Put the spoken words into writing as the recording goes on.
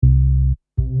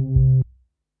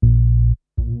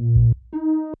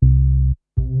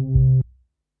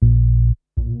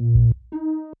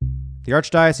The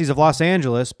Archdiocese of Los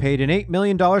Angeles paid an $8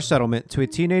 million settlement to a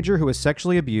teenager who was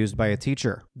sexually abused by a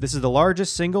teacher. This is the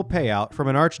largest single payout from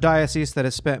an archdiocese that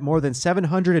has spent more than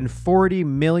 $740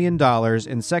 million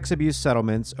in sex abuse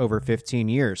settlements over 15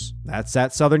 years. That's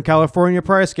that Southern California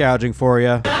price gouging for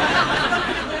you.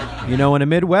 You know, in a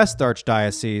Midwest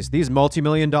archdiocese, these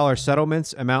multi-million-dollar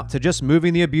settlements amount to just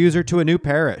moving the abuser to a new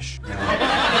parish.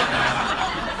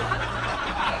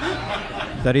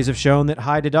 Studies have shown that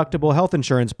high-deductible health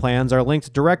insurance plans are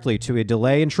linked directly to a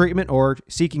delay in treatment or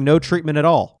seeking no treatment at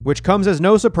all, which comes as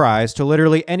no surprise to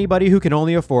literally anybody who can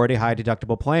only afford a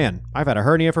high-deductible plan. I've had a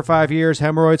hernia for 5 years,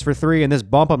 hemorrhoids for 3, and this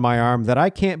bump on my arm that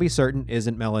I can't be certain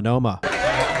isn't melanoma.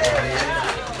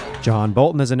 John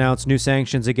Bolton has announced new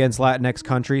sanctions against Latinx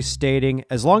countries, stating,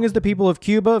 as long as the people of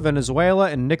Cuba,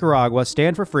 Venezuela, and Nicaragua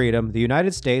stand for freedom, the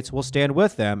United States will stand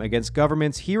with them against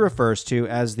governments he refers to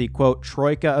as the, quote,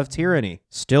 troika of tyranny.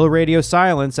 Still radio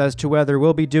silence as to whether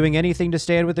we'll be doing anything to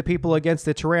stand with the people against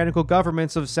the tyrannical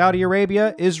governments of Saudi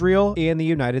Arabia, Israel, and the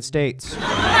United States.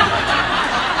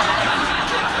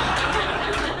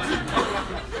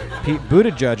 Pete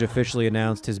Buttigieg officially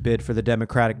announced his bid for the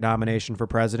Democratic nomination for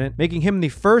president, making him the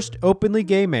first openly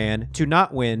gay man to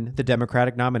not win the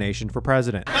Democratic nomination for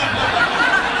president.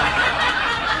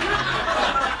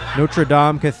 Notre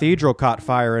Dame Cathedral caught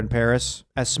fire in Paris.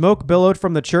 As smoke billowed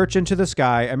from the church into the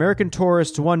sky, American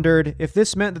tourists wondered if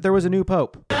this meant that there was a new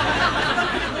pope.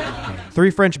 3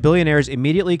 French billionaires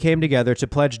immediately came together to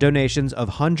pledge donations of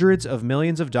hundreds of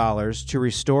millions of dollars to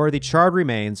restore the charred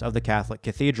remains of the Catholic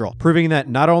cathedral, proving that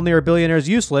not only are billionaires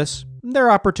useless, they're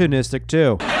opportunistic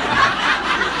too.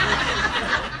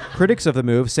 Critics of the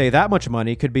move say that much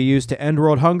money could be used to end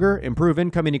world hunger, improve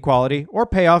income inequality, or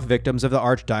pay off victims of the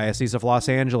Archdiocese of Los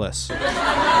Angeles.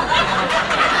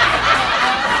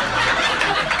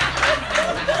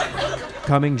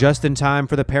 Coming just in time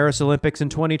for the Paris Olympics in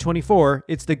 2024,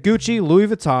 it's the Gucci Louis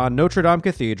Vuitton Notre Dame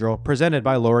Cathedral presented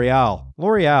by L'Oreal.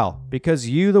 L'Oreal, because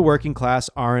you, the working class,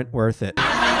 aren't worth it.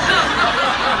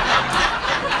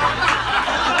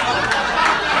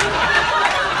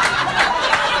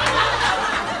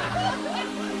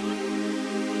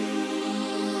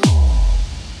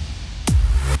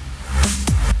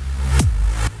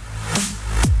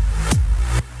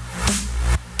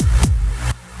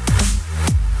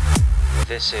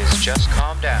 This is Just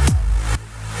Calm Down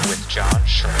with John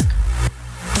Shrek.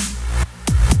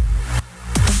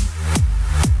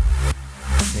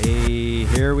 Hey,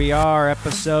 here we are,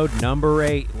 episode number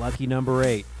 8, lucky number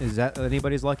 8. Is that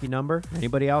anybody's lucky number?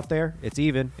 Anybody out there? It's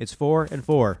even. It's 4 and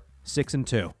 4, 6 and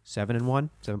 2, 7 and 1,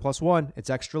 7 plus 1. It's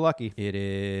extra lucky. It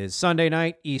is Sunday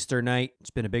night, Easter night.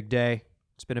 It's been a big day.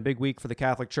 It's been a big week for the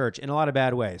Catholic Church in a lot of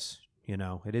bad ways. You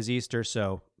know, it is Easter,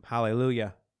 so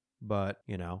hallelujah. But,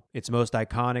 you know, its most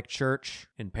iconic church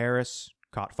in Paris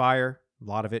caught fire. A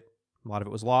lot of it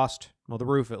was lost. Well, the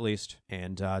roof at least.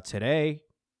 And today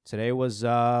was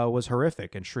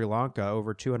horrific in Sri Lanka.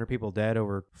 Over 200 people dead,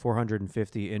 over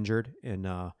 450 injured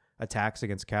in attacks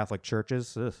against Catholic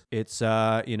churches. Ugh. It's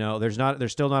you know,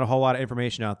 there's still not a whole lot of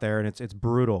information out there, and it's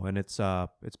brutal and it's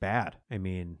bad. I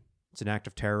mean, it's an act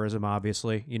of terrorism,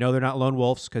 obviously. You know they're not lone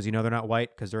wolves because you know they're not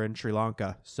white because they're in Sri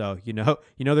Lanka. So you know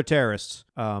they're terrorists.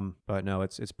 But no,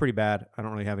 it's pretty bad. I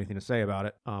don't really have anything to say about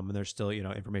it. And there's still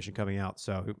information coming out.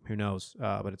 So who knows?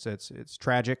 But it's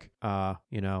tragic.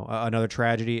 Another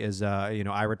tragedy is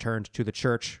I returned to the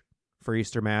church for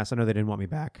Easter Mass. I know they didn't want me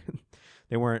back.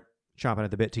 They weren't chomping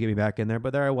at the bit to get me back in there,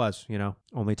 but there I was,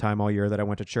 only time all year that I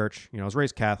went to church. I was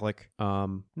raised Catholic.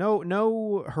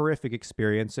 No horrific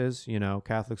experiences.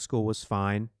 Catholic school was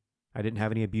fine. I didn't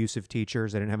have any abusive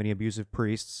teachers. I didn't have any abusive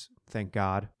priests, thank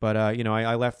God. But,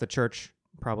 I left the church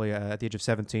probably at the age of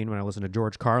 17 when I listened to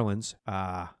George Carlin's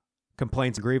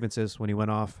complaints and grievances when he went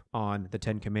off on the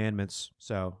 10 Commandments.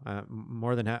 So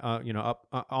more than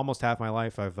almost half my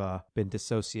life I've been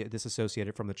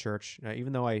disassociated from the church,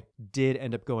 even though I did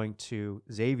end up going to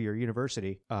Xavier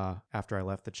University after I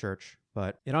left the church.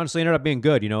 But it honestly ended up being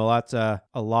good. When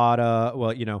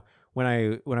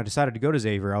I decided to go to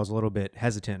Xavier, I was a little bit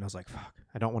hesitant. I was like, fuck,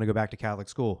 I don't want to go back to Catholic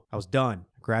school. I was done.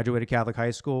 Graduated Catholic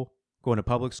high school, going to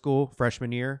public school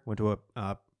freshman year, went to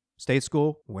a state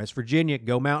school, West Virginia,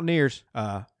 go Mountaineers.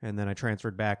 And then I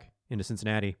transferred back into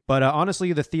Cincinnati. But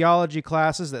honestly, the theology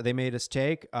classes that they made us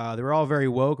take, they were all very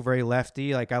woke, very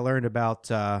lefty. Like I learned about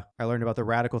the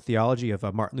radical theology of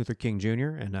Martin Luther King Jr.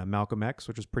 and Malcolm X,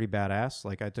 which was pretty badass.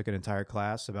 Like I took an entire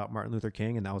class about Martin Luther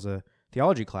King, and that was a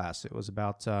theology class. It was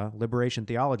about liberation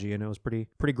theology, and it was pretty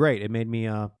great. It made me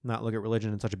not look at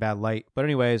religion in such a bad light. But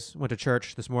anyways, went to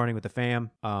church this morning with the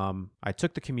fam. I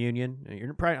took the communion.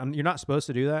 You're not supposed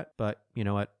to do that, but you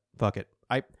know what? Fuck it.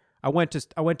 I went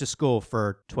to school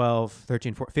for 12,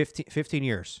 13, 14, 15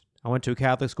 years. I went to a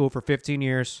Catholic school for 15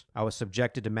 years. I was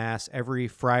subjected to Mass every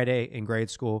Friday in grade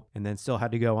school and then still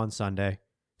had to go on Sunday.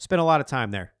 Spent a lot of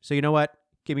time there. So you know what?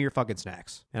 Give me your fucking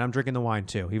snacks. And I'm drinking the wine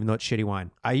too, even though it's shitty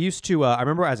wine. I used to, I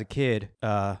remember as a kid,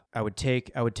 I would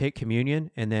take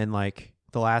communion, and then like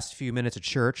the last few minutes of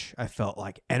church, I felt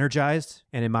like energized.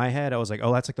 And in my head, I was like,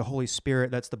 oh, that's like the Holy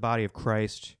Spirit. That's the body of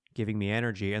Christ giving me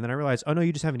energy. And then I realized, oh no,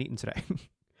 you just haven't eaten today.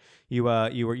 You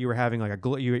were having like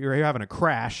you were having a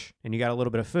crash, and you got a little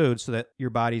bit of food so that your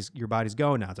body's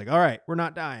going now. It's like, all right, we're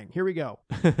not dying. Here we go.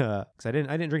 Because I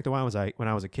didn't drink the wine when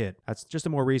I was a kid. That's just a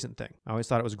more recent thing. I always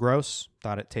thought it was gross.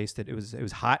 Thought it tasted it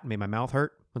was hot and made my mouth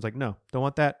hurt. I was like, no, don't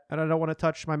want that. And I don't want to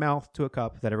touch my mouth to a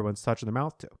cup that everyone's touching their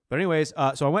mouth to. But anyways,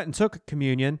 so I went and took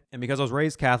communion, and because I was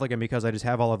raised Catholic and because I just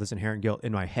have all of this inherent guilt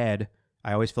in my head,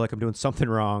 I always feel like I'm doing something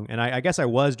wrong. And I guess I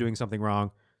was doing something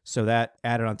wrong, so that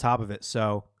added on top of it.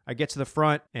 So I get to the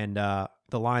front, and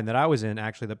the line that I was in,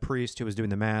 actually the priest who was doing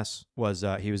the Mass was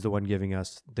he was the one giving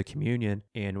us the communion.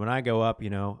 And when I go up,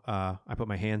 I put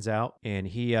my hands out, and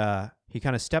he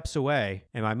kind of steps away,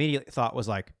 and my immediate thought was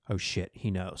like, oh shit, he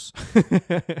knows.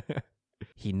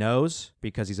 He knows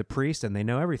because he's a priest and they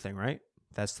know everything, right?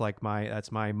 That's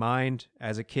my mind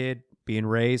as a kid being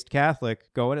raised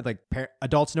Catholic, going at like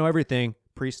adults know everything,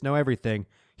 priests know everything.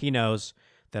 He knows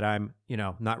that I'm,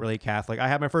 not really Catholic. I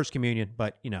had my first communion,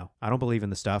 but, I don't believe in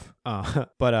the stuff.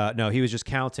 No, he was just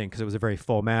counting because it was a very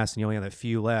full Mass and he only had a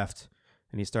few left.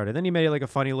 And then he made like a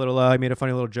funny little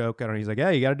joke. I don't know. He's like,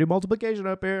 yeah, you got to do multiplication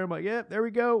up here. I'm like, yeah, there we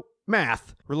go.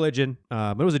 Math, religion.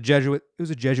 But it was a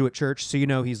Jesuit church.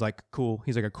 So, he's like cool.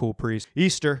 He's like a cool priest.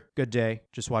 Easter, good day.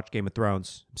 Just watched Game of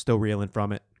Thrones. I'm still reeling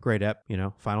from it. Great ep,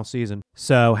 final season.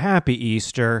 So happy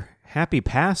Easter. Happy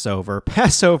Passover.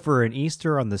 Passover and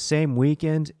Easter on the same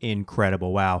weekend.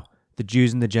 Incredible. Wow. The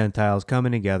Jews and the Gentiles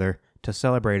coming together to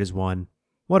celebrate as one.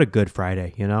 What a Good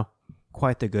Friday,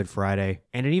 Quite the Good Friday.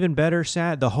 And an even better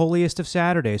the holiest of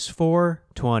Saturdays,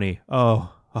 420.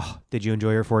 Oh, did you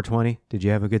enjoy your 420? Did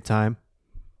you have a good time?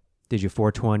 Did you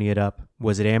 420 it up?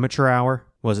 Was it amateur hour?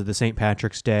 Was it the St.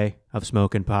 Patrick's Day of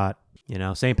smoking pot?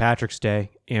 St. Patrick's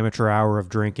Day, amateur hour of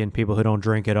drinking. People who don't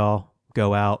drink at all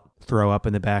go out, throw up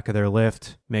in the back of their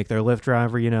Lyft, make their Lyft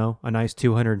driver, a nice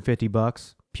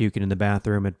 $250, puking in the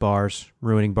bathroom at bars,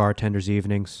 ruining bartenders'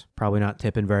 evenings, probably not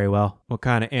tipping very well. What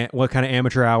kind of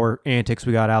amateur hour antics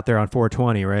we got out there on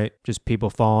 420, right? Just people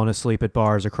falling asleep at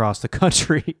bars across the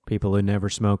country. People who never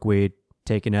smoke weed,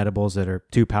 taking edibles that are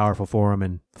too powerful for them,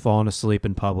 and falling asleep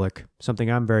in public. Something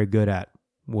I'm very good at,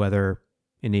 whether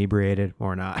inebriated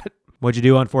or not. What'd you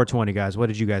do on 420, guys? What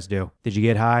did you guys do? Did you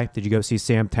get high? Did you go see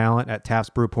Sam Talent at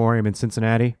Taft's Brewporium in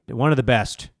Cincinnati? One of the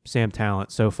best. Sam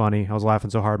Talent. So funny. I was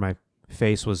laughing so hard my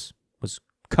face was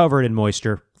covered in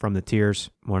moisture from the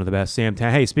tears. One of the best.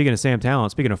 Hey, speaking of Sam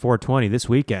Talent, speaking of 420, this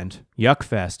weekend, Yuck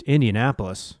Fest,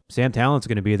 Indianapolis. Sam Talent's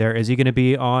going to be there. Is he going to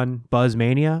be on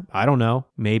Buzzmania? I don't know.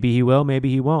 Maybe he will,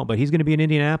 maybe he won't, but he's going to be in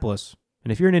Indianapolis.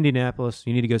 And if you're in Indianapolis,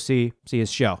 you need to go see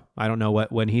his show. I don't know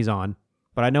when he's on.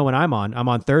 But I know when I'm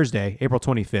on Thursday, April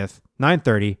 25th,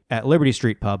 9:30 at Liberty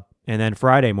Street Pub. And then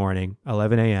Friday morning,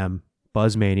 11 a.m.,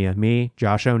 Buzzmania. Me,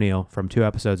 Josh O'Neill from 2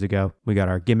 episodes ago. We got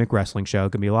our gimmick wrestling show.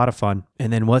 Going to be a lot of fun.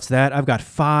 And then what's that? I've got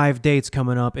 5 dates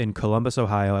coming up in Columbus,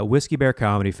 Ohio at Whiskey Bear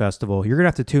Comedy Festival. You're going to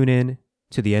have to tune in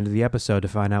to the end of the episode to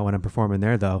find out when I'm performing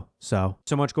there, though. So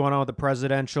much going on with the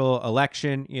presidential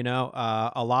election.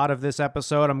 A lot of this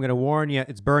episode, I'm going to warn you,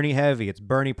 it's Bernie heavy. It's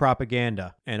Bernie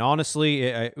propaganda. And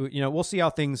honestly, we'll see how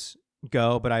things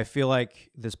go, but I feel like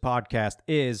this podcast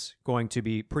is going to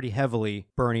be pretty heavily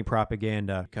Bernie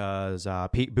propaganda because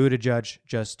Pete Buttigieg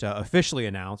just officially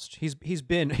announced he's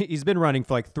been running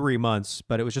for like 3 months,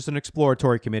 but it was just an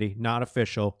exploratory committee, not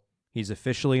official. He's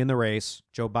officially in the race.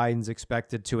 Joe Biden's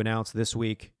expected to announce this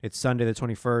week. It's Sunday the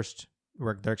 21st.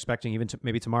 They're expecting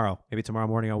maybe tomorrow. Maybe tomorrow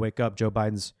morning I'll wake up. Joe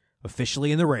Biden's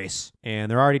officially in the race.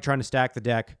 And they're already trying to stack the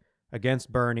deck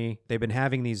against Bernie. They've been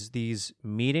having these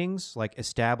meetings, like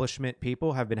establishment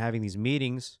people have been having these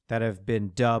meetings that have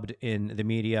been dubbed in the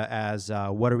media as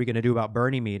what are we going to do about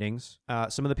Bernie meetings.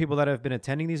 Some of the people that have been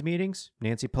attending these meetings,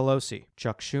 Nancy Pelosi,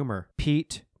 Chuck Schumer,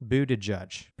 Pete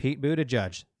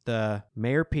Buttigieg, the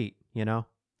Mayor Pete.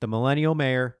 The millennial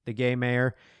mayor, the gay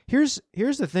mayor. Here's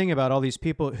the thing about all these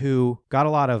people who got a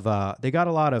lot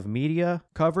of media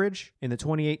coverage in the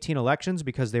 2018 elections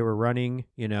because they were running,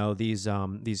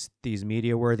 these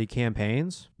media worthy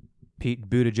campaigns. Pete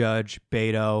Buttigieg,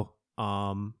 Beto,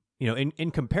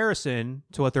 in comparison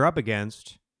to what they're up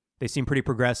against, They seem pretty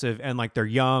progressive and like they're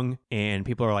young and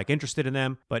people are like interested in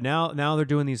them. But now they're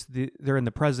doing they're in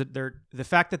the president. The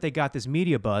fact that they got this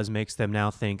media buzz makes them now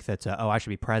think that, I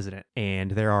should be president.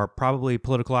 And there are probably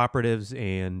political operatives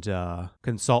and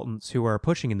consultants who are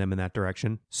pushing them in that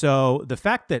direction. So the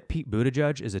fact that Pete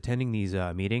Buttigieg is attending these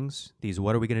meetings, these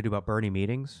what are we going to do about Bernie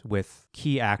meetings with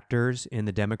key actors in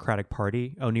the Democratic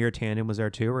Party. Oh, Neera Tanden was there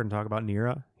too. We're going to talk about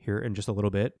Neera here in just a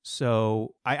little bit.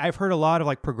 So I've heard a lot of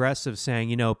like progressives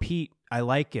saying, Pete, I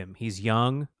like him. He's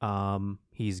young.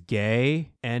 He's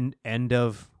gay. And end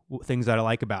of things that I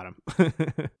like about him.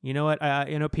 You know what?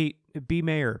 Pete, be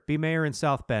mayor in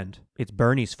South Bend. It's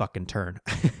Bernie's fucking turn.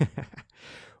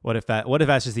 What if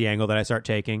that's just the angle that I start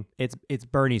taking? It's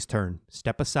Bernie's turn.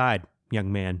 Step aside,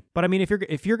 young man. But I mean,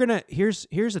 if you're gonna, here's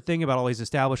the thing about all these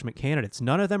establishment candidates.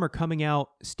 None of them are coming out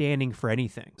standing for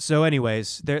anything. So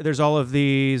anyways, there's all of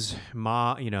these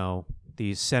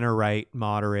these center right,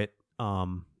 moderate,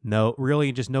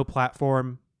 no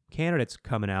platform candidates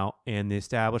coming out, and the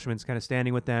establishment's kind of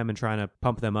standing with them and trying to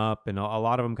pump them up, and a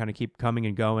lot of them kind of keep coming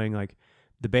and going. Like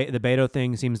the Beto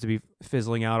thing seems to be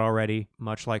fizzling out already,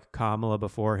 much like Kamala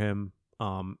before him.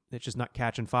 It's just not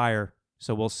catching fire.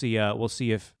 So we'll see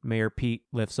if Mayor Pete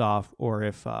lifts off, or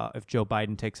if Joe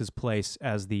Biden takes his place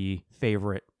as the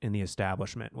favorite in the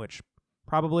establishment, which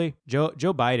probably Joe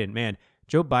Biden, man.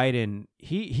 Joe Biden,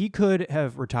 he could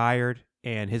have retired,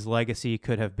 and his legacy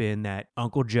could have been that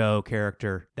Uncle Joe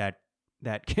character, that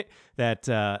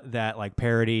like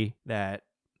parody that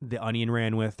The Onion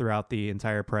ran with throughout the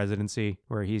entire presidency,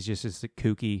 where he's just a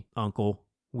kooky uncle,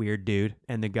 weird dude,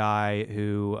 and the guy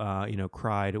who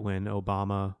cried when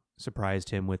Obama surprised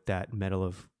him with that Medal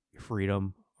of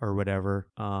Freedom or whatever.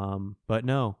 But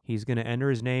no, he's going to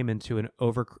enter his name into an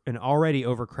already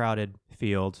overcrowded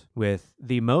field with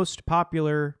the most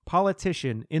popular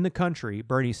politician in the country,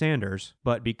 Bernie Sanders.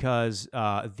 But because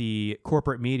the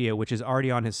corporate media, which is already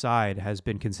on his side, has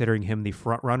been considering him the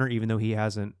front runner, even though he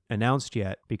hasn't announced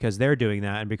yet, because they're doing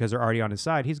that and because they're already on his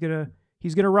side, he's gonna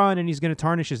run and he's gonna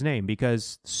tarnish his name,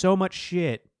 because so much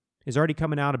shit is already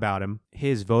coming out about him.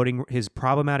 His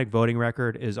problematic voting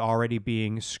record is already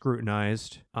being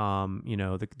scrutinized.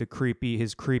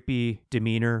 His creepy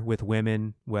demeanor with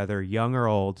women, whether young or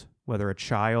old, whether a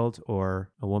child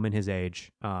or a woman his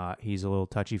age. He's a little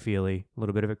touchy-feely, a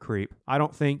little bit of a creep. I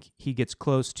don't think he gets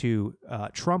close to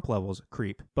Trump levels of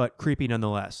creep, but creepy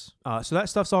nonetheless. So that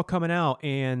stuff's all coming out,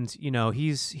 and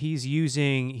he's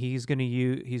gonna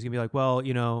be like, well,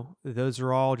 those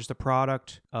are all just a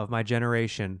product of my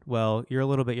generation. Well, you're a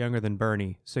little bit younger than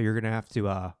Bernie, so you're gonna have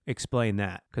to explain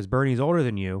that, because Bernie's older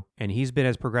than you, and he's been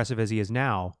as progressive as he is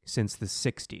now since the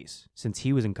 60s, since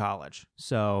he was in college.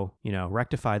 So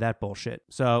rectify that bullshit.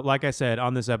 So like I said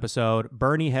on this episode,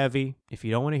 Bernie heavy. If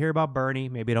you don't want to hear about Bernie,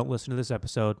 maybe don't listen to this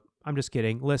episode. I'm just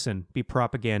kidding. Listen, be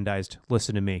propagandized.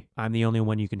 Listen to me. I'm the only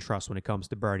one you can trust when it comes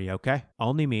to Bernie, okay?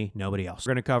 Only me, nobody else.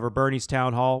 We're going to cover Bernie's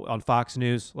town hall on Fox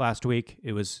News last week.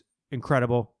 It was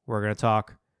incredible. We're going to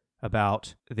talk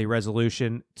about the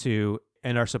resolution to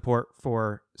end our support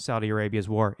for Saudi Arabia's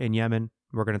war in Yemen.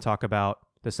 We're going to talk about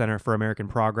the Center for American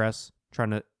Progress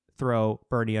trying to throw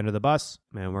Bernie under the bus.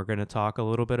 And we're going to talk a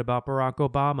little bit about Barack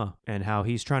Obama and how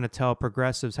he's trying to tell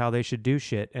progressives how they should do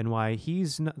shit, and why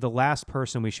he's the last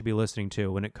person we should be listening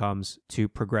to when it comes to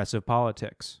progressive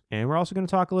politics. And we're also going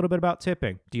to talk a little bit about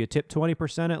tipping. Do you tip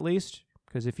 20% at least?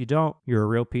 Because if you don't, you're a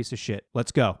real piece of shit.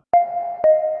 Let's go.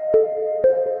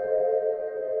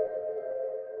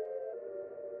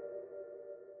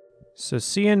 So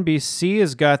CNBC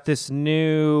has got this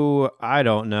new,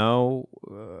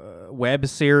 web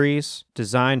series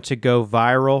designed to go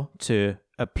viral to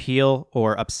appeal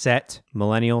or upset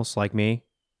millennials like me.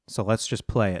 So let's just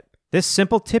play it. This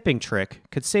simple tipping trick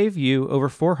could save you over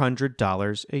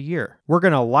 $400 a year. We're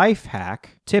going to life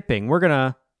hack tipping. We're going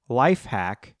to life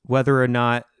hack whether or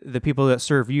not the people that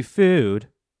serve you food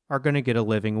are going to get a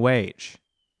living wage.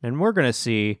 And we're going to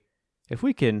see if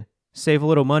we can save a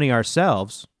little money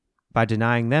ourselves by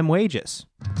denying them wages.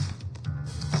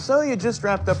 So you just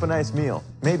wrapped up a nice meal,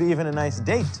 maybe even a nice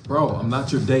date. Bro, I'm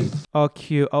not your date. Oh,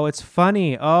 cute. Oh, it's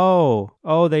funny. Oh,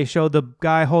 they showed the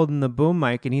guy holding the boom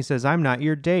mic and he says, I'm not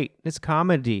your date. It's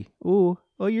comedy. Ooh.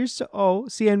 Oh,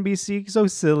 CNBC, so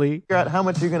silly. Figure out how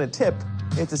much you're going to tip.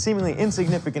 It's a seemingly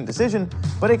insignificant decision,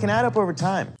 but it can add up over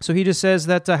time. So he just says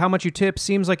that how much you tip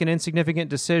seems like an insignificant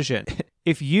decision.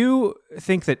 If you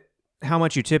think that how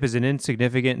much you tip is an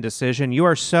insignificant decision, you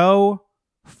are so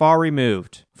far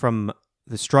removed from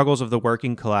the struggles of the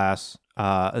working class,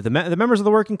 the members of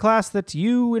the working class that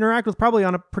you interact with probably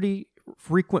on a pretty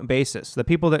frequent basis. The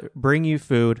people that bring you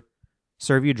food,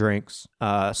 serve you drinks,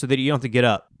 so that you don't have to get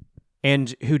up,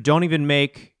 and who don't even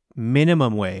make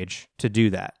minimum wage to do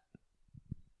that.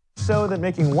 So that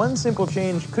making one simple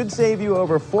change could save you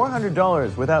over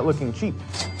 $400 without looking cheap.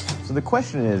 So the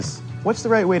question is, what's the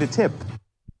right way to tip?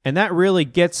 And that really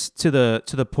gets to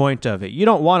the point of it. You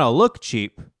don't want to look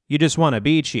cheap. You just want to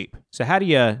be cheap. So how do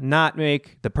you not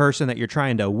make the person that you're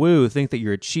trying to woo think that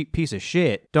you're a cheap piece of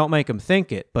shit? Don't make them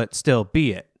think it, but still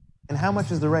be it. And how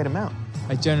much is the right amount?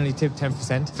 I generally tip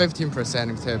 10%. 15%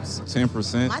 of tips.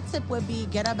 10%. My tip would be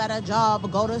get a better job,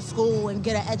 go to school, and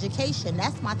get an education.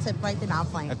 That's my tip right there. Now I'm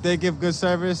playing. If they give good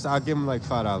service, I'll give them like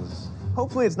 $5.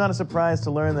 Hopefully it's not a surprise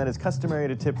to learn that it's customary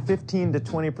to tip 15 to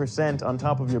 20% on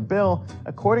top of your bill,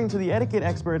 according to the etiquette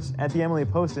experts at the Emily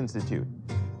Post Institute.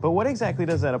 But what exactly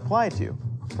does that apply to?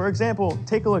 For example,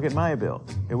 take a look at my bill.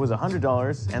 It was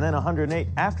 $100 and then $108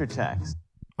 after tax.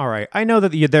 All right, I know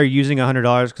that they're using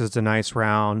 $100 because it's a nice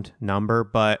round number,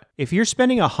 but if you're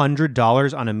spending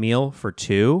 $100 on a meal for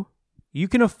two, you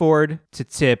can afford to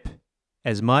tip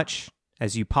as much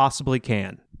as you possibly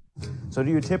can. So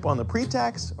do you tip on the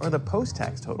pre-tax or the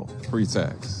post-tax total?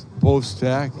 Pre-tax.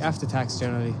 Post-tax. After tax,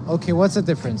 generally. Okay, what's the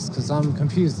difference? Because I'm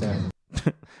confused there.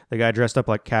 The guy dressed up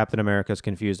like Captain America is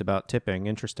confused about tipping.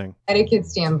 Interesting. Etiquette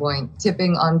standpoint,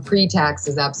 tipping on pre-tax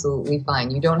is absolutely fine.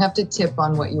 You don't have to tip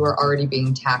on what you are already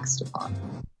being taxed upon.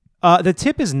 The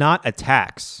tip is not a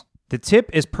tax. The tip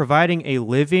is providing a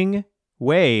living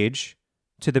wage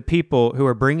to the people who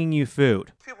are bringing you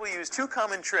food. People use two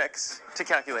common tricks to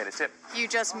calculate a tip. You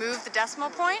just move the decimal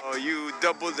point? Oh, you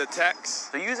double the tax?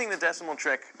 So using the decimal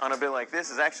trick on a bill like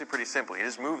this is actually pretty simple. You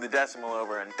just move the decimal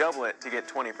over and double it to get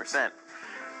 20%.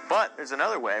 But there's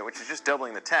another way, which is just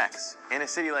doubling the tax. In a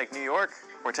city like New York,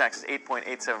 where tax is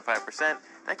 8.875%,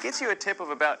 that gets you a tip of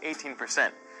about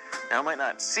 18%. Now, it might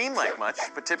not seem like much,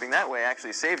 but tipping that way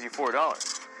actually saves you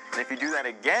 $4. And if you do that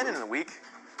again in a week,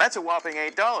 that's a whopping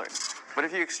 $8. But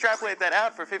if you extrapolate that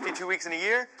out for 52 weeks in a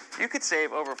year, you could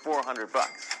save over $400.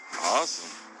 Awesome.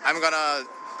 I'm gonna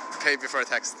pay before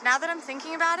tax. Now that I'm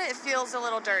thinking about it, it feels a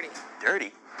little dirty.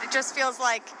 Dirty? It just feels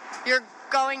like you're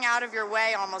going out of your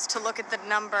way almost to look at the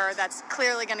number that's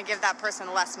clearly going to give that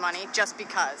person less money just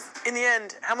because. In the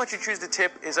end, how much you choose to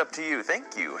tip is up to you.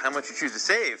 Thank you. How much you choose to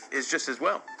save is just as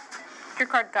well. Your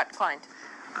card got declined.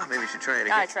 Oh, maybe we should try it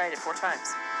again. Yeah, I tried it 4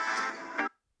 times.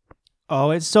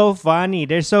 Oh, it's so funny.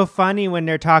 They're so funny when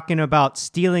they're talking about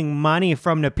stealing money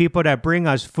from the people that bring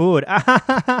us food.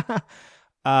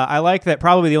 I like that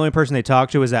probably the only person they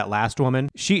talked to was that last woman.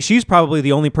 She's probably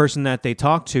the only person that they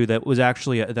talked to that was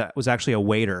actually a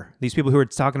waiter. These people who were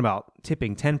talking about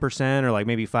tipping 10% or like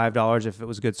maybe $5 if it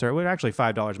was good service. Well, actually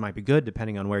 $5 might be good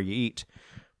depending on where you eat.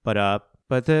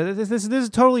 But this is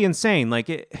totally insane. Like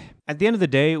at the end of the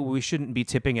day, we shouldn't be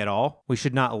tipping at all. We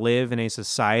should not live in a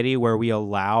society where we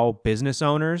allow business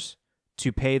owners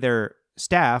to pay their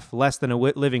staff less than a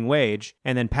living wage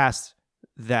and then pass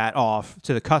that off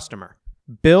to the customer.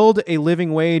 Build a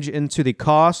living wage into the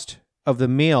cost of the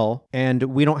meal, and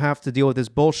we don't have to deal with this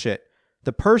bullshit.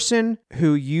 The person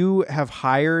who you have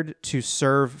hired to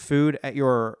serve food at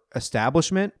your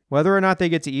establishment, whether or not they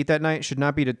get to eat that night, should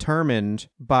not be determined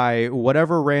by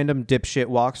whatever random dipshit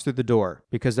walks through the door.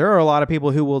 Because there are a lot of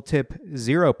people who will tip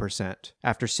 0%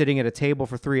 after sitting at a table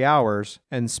for 3 hours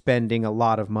and spending a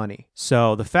lot of money.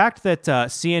 So the fact that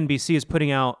CNBC is putting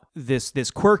out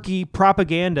this quirky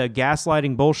propaganda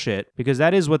gaslighting bullshit, because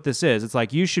that is what this is. It's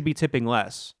like, you should be tipping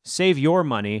less. Save your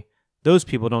money. Those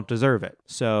people don't deserve it.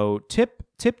 So tip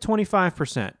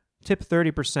 25%, tip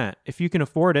 30% if you can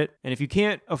afford it. And if you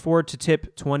can't afford to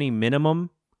tip 20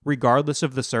 minimum, regardless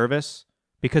of the service,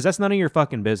 because that's none of your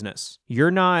fucking business.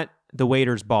 You're not the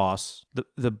waiter's boss.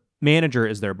 The manager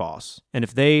is their boss. And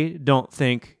if they don't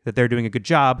think that they're doing a good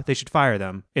job, they should fire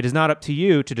them. It is not up to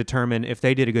you to determine if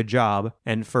they did a good job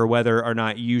and for whether or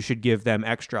not you should give them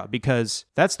extra, because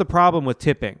that's the problem with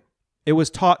tipping. It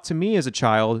was taught to me as a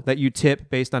child that you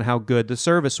tip based on how good the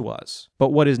service was. But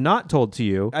what is not told to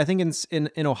you, I think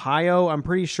in Ohio, I'm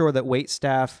pretty sure that wait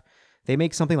staff, they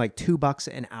make something like $2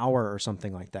 an hour or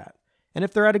something like that. And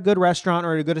if they're at a good restaurant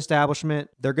or a good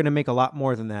establishment, they're going to make a lot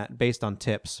more than that based on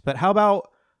tips. But how about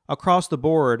across the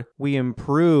board, we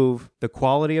improve the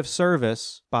quality of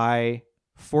service by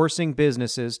forcing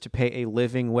businesses to pay a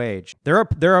living wage. There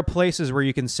are places where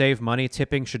you can save money.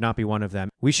 Tipping should not be one of them.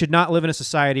 We should not live in a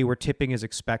society where tipping is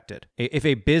expected. If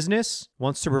a business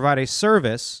wants to provide a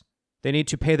service, they need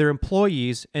to pay their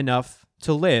employees enough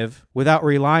to live without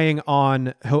relying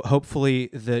on hopefully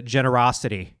the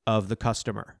generosity of the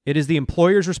customer. It is the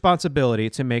employer's responsibility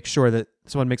to make sure that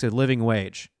someone makes a living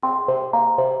wage.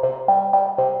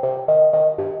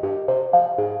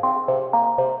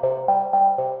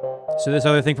 So this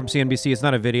other thing from CNBC, it's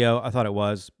not a video. I thought it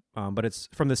was. but it's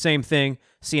from the same thing.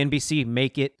 CNBC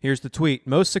make it. Here's the tweet.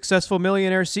 Most successful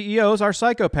millionaire CEOs are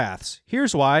psychopaths.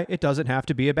 Here's why it doesn't have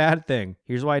to be a bad thing.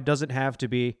 Here's why it doesn't have to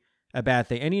be a bad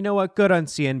thing. And you know what? Good on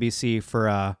CNBC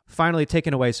for finally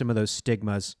taking away some of those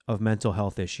stigmas of mental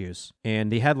health issues.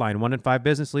 And the headline, 1 in 5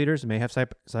 business leaders may have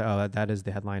that is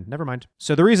the headline. Never mind.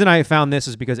 So the reason I found this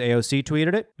is because AOC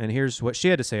tweeted it, and here's what she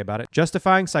had to say about it.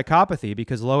 Justifying psychopathy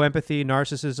because low empathy,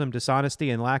 narcissism, dishonesty,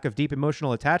 and lack of deep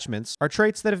emotional attachments are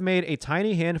traits that have made a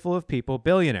tiny handful of people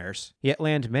billionaires, yet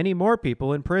land many more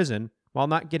people in prison while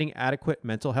not getting adequate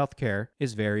mental health care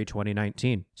is very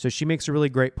 2019. So she makes a really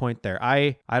great point there.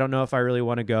 I don't know if I really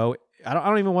want to go. I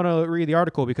don't even want to read the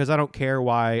article because I don't care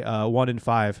why 1 in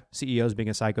 5 CEOs being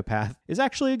a psychopath is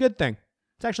actually a good thing.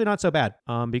 It's actually not so bad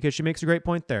because she makes a great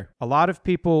point there. A lot of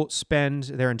people spend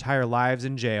their entire lives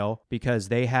in jail because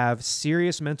they have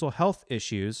serious mental health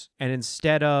issues. And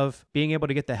instead of being able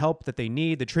to get the help that they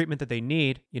need, the treatment that they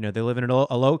need, they live in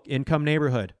a low income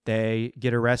neighborhood. They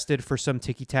get arrested for some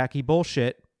ticky-tacky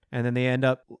bullshit. And then they end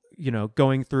up,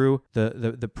 going through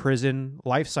the prison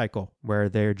life cycle where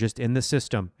they're just in the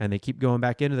system and they keep going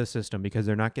back into the system because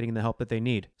they're not getting the help that they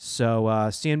need. So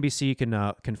CNBC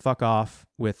can fuck off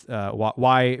with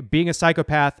why being a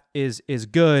psychopath is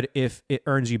good if it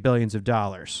earns you billions of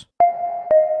dollars.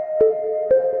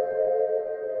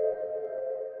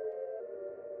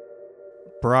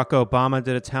 Barack Obama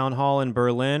did a town hall in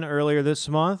Berlin earlier this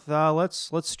month.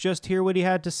 Let's just hear what he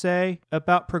had to say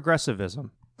about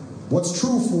progressivism. What's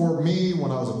true for me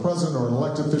when I was a president or an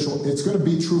elected official, it's going to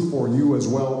be true for you as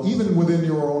well, even within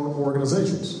your own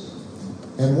organizations.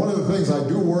 And one of the things I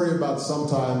do worry about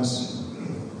sometimes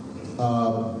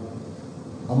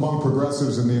among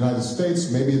progressives in the United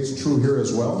States, maybe it's true here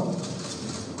as well,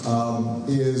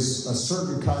 is a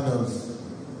certain kind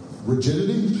of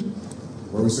rigidity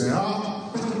where we say,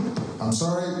 I'm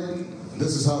sorry,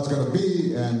 this is how it's going to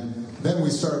be, and then we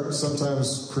start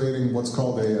sometimes creating what's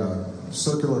called a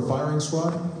circular firing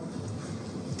squad,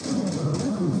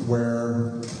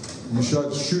 where you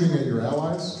start shooting at your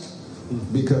allies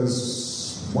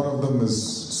because one of them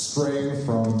is straying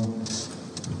from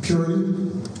purity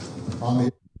on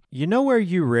the... You know where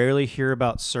you rarely hear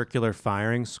about circular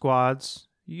firing squads?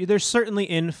 There's certainly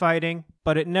infighting,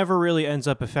 but it never really ends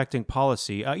up affecting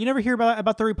policy. You never hear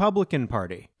about the Republican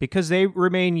Party because they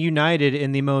remain united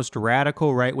in the most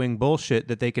radical right-wing bullshit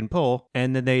that they can pull,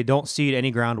 and then they don't cede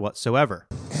any ground whatsoever.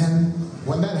 And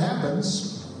when that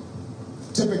happens,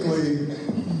 typically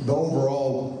the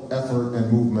overall effort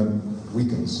and movement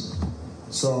weakens.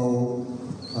 So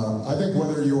I think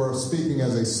whether you are speaking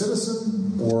as a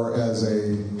citizen or as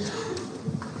a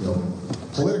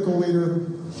political leader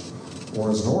or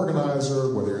as an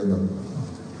organizer, whether you're in the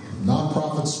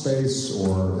nonprofit space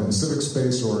or in civic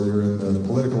space or you're in the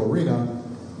political arena,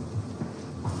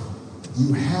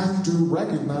 you have to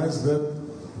recognize that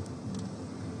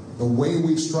the way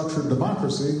we've structured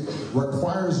democracy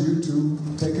requires you to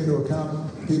take into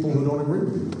account people who don't agree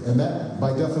with you. And that,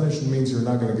 by definition, means you're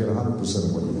not going to get 100%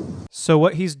 of what you want. So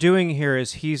what he's doing here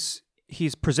is he's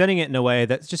presenting it in a way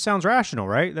that just sounds rational,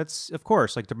 right? That's, of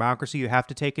course, like democracy, you have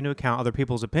to take into account other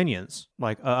people's opinions.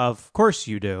 Like, of course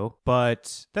you do,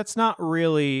 but that's not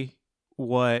really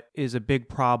what is a big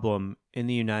problem in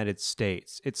the United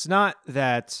States. It's not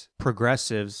that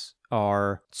progressives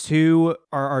are too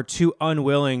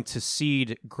unwilling to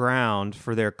cede ground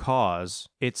for their cause.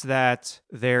 It's that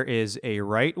there is a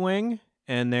right wing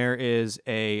and there is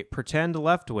a pretend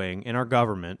left wing in our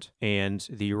government, and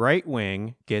the right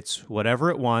wing gets whatever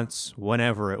it wants,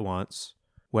 whenever it wants,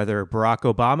 whether Barack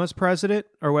Obama's president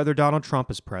or whether Donald Trump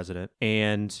is president.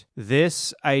 And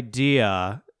this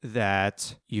idea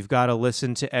that you've got to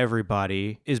listen to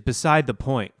everybody is beside the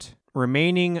point.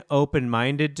 Remaining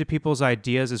open-minded to people's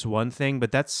ideas is one thing,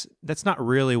 but that's not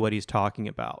really what he's talking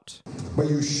about. But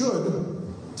you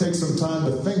should take some time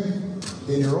to think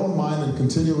in your own mind and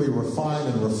continually refine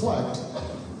and reflect,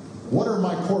 what are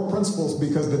my core principles?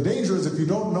 Because the danger is if you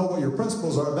don't know what your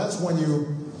principles are, that's when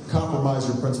you compromise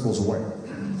your principles away.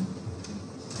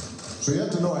 So you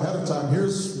have to know ahead of time,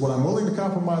 here's what I'm willing to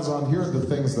compromise on, here are the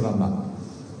things that I'm not.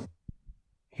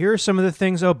 Here are some of the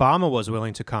things Obama was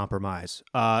willing to compromise.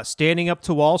 Standing up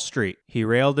to Wall Street. He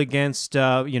railed against,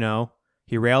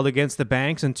 he railed against the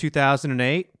banks in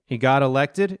 2008. He got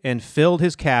elected and filled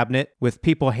his cabinet with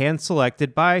people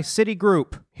hand-selected by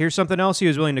Citigroup. Here's something else he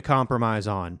was willing to compromise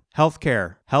on.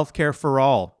 Healthcare. Healthcare for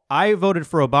all. I voted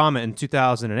for Obama in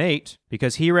 2008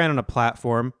 because he ran on a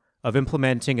platform of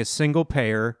implementing a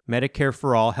single-payer Medicare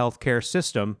for all healthcare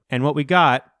system, and what we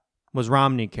got was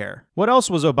Romney Care. What else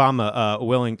was Obama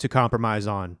willing to compromise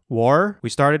on? War. We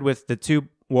started with the two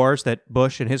wars that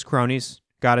Bush and his cronies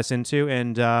got us into,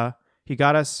 and he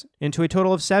got us into a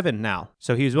total of 7 now.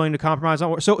 So he was willing to compromise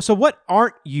on. So what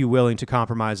aren't you willing to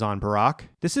compromise on, Barack?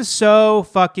 This is so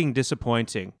fucking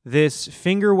disappointing. This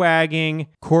finger-wagging,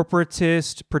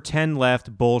 corporatist, pretend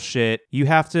left bullshit. You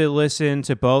have to listen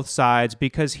to both sides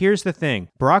because here's the thing.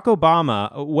 Barack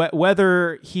Obama,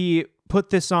 whether he put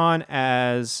this on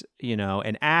as,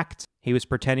 an act, he was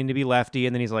pretending to be lefty,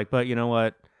 and then he's like, but you know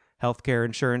what? Healthcare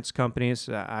insurance companies,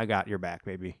 I got your back,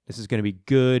 baby. This is going to be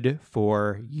good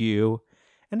for you.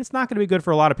 And it's not going to be good for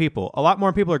a lot of people. A lot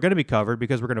more people are going to be covered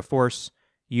because we're going to force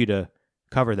you to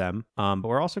cover them. But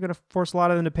we're also going to force a lot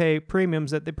of them to pay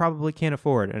premiums that they probably can't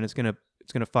afford. And it's going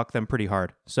to fuck them pretty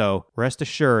hard. So rest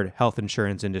assured, health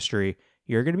insurance industry,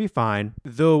 you're going to be fine.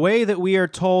 The way that we are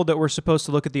told that we're supposed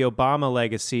to look at the Obama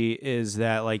legacy is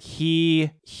that like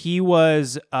he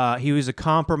was a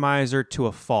compromiser to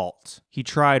a fault. He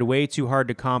tried way too hard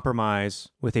to compromise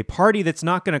with a party that's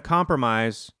not going to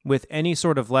compromise with any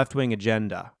sort of left-wing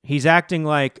agenda. He's acting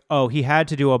like, he had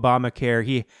to do Obamacare.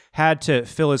 He had to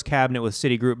fill his cabinet with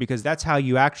Citigroup because that's how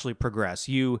you actually progress.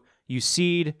 You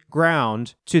cede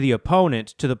ground to the opponent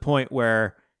to the point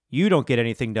where you don't get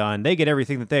anything done. They get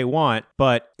everything that they want,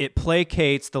 but it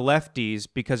placates the lefties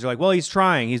because you're like, well, he's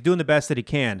trying. He's doing the best that he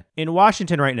can. In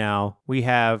Washington right now, we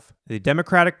have the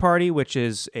Democratic Party, which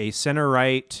is a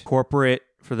center-right corporate,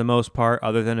 for the most part,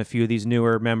 other than a few of these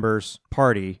newer members,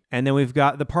 party. And then we've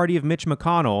got the party of Mitch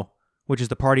McConnell, which is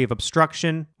the party of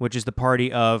obstruction, which is the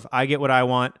party of I get what I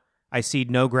want. I cede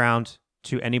no ground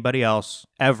to anybody else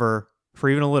ever for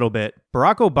even a little bit.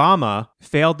 Barack Obama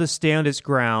failed to stand his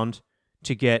ground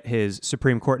to get his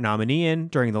Supreme Court nominee in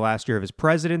during the last year of his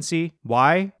presidency.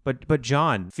 Why? But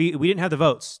John, we didn't have the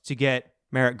votes to get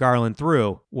Merrick Garland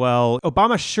through. Well,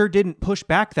 Obama sure didn't push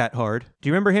back that hard. Do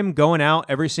you remember him going out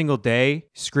every single day,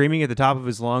 screaming at the top of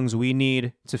his lungs, we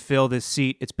need to fill this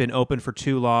seat. It's been open for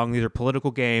too long. These are political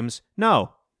games.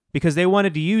 No, because they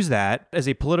wanted to use that as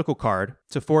a political card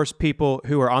to force people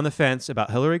who are on the fence about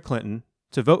Hillary Clinton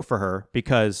to vote for her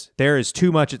because there is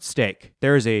too much at stake.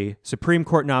 There is a Supreme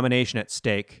Court nomination at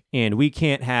stake, and we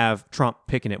can't have Trump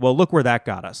picking it. Well, look where that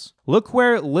got us. Look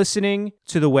where listening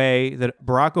to the way that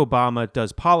Barack Obama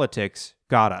does politics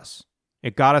got us.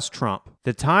 It got us Trump.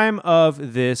 The time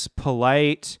of this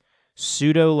polite,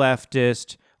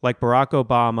 pseudo-leftist, like Barack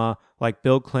Obama, like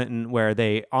Bill Clinton, where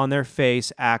they, on their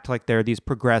face, act like they're these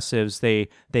progressives. They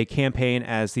campaign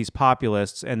as these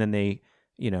populists, and then they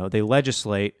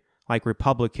legislate like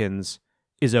Republicans,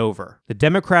 is over. The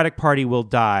Democratic Party will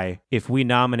die if we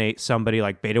nominate somebody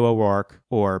like Beto O'Rourke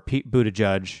or Pete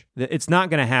Buttigieg. It's not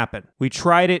going to happen. We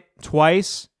tried it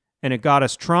twice and it got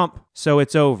us Trump, so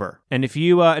it's over. And if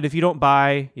you don't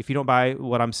buy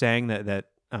what I'm saying that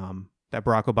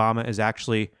Barack Obama is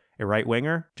actually a right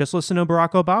winger, just listen to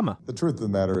Barack Obama. The truth of the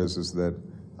matter is that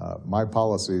my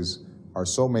policies are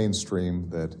so mainstream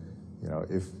that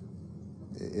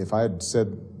if I had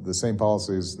said the same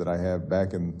policies that I have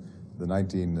back in the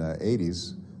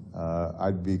 1980s,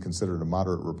 I'd be considered a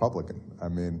moderate Republican. I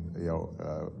mean,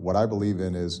 what I believe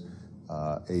in is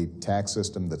a tax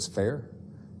system that's fair.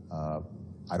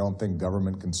 I don't think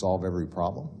government can solve every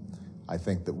problem. I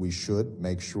think that we should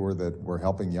make sure that we're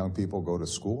helping young people go to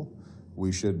school.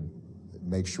 We should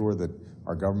make sure that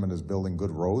our government is building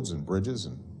good roads and bridges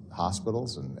and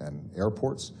hospitals and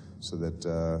airports so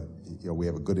that we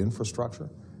have a good infrastructure.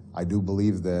 I do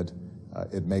believe that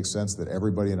it makes sense that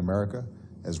everybody in America,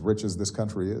 as rich as this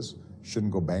country is,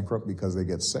 shouldn't go bankrupt because they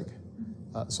get sick.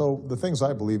 So the things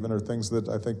I believe in are things that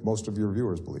I think most of your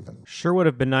viewers believe in. Sure would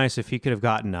have been nice if he could have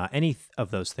gotten any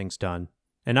of those things done.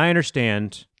 And I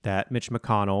understand that Mitch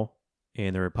McConnell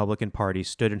and the Republican Party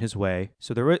stood in his way.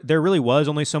 So there really was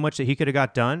only so much that he could have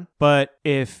got done. But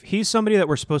if he's somebody that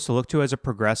we're supposed to look to as a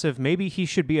progressive, maybe he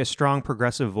should be a strong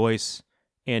progressive voice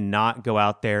and not go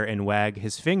out there and wag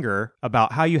his finger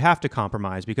about how you have to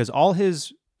compromise, because all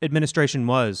his administration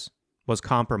was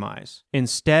compromise.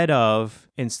 Instead of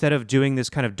doing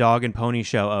this kind of dog and pony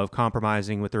show of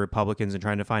compromising with the Republicans and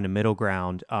trying to find a middle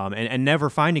ground, and never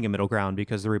finding a middle ground,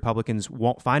 because the Republicans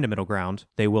won't find a middle ground.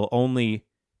 They will only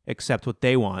accept what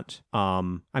they want.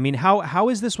 I mean, how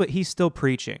is this what he's still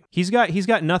preaching? He's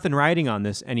got nothing riding on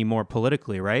this anymore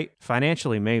politically, right?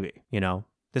 Financially, maybe,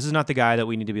 This is not the guy that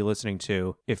we need to be listening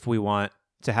to if we want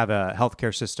to have a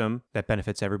healthcare system that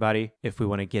benefits everybody, if we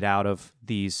want to get out of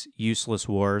these useless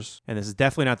wars. And this is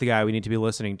definitely not the guy we need to be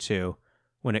listening to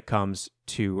when it comes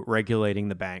to regulating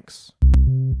the banks.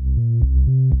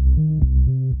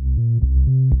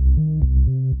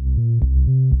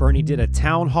 Bernie did a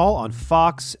town hall on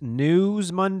Fox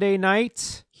News Monday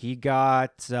night. He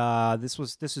got this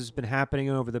has been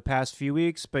happening over the past few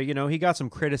weeks, but he got some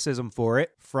criticism for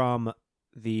it from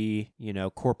the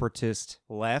corporatist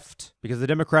left, because the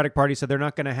Democratic Party said they're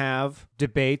not going to have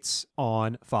debates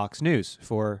on Fox News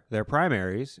for their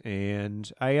primaries,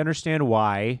 and I understand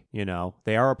why.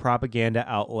 They are a propaganda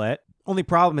outlet. Only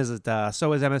problem is that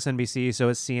so is MSNBC, so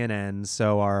is CNN,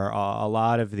 so are a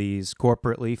lot of these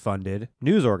corporately funded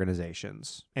news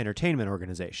organizations, entertainment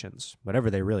organizations,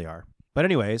 whatever they really are. But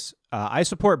anyways, I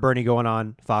support Bernie going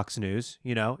on Fox News.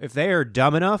 If they are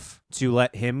dumb enough to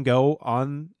let him go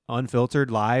on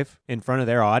unfiltered live in front of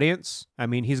their audience, I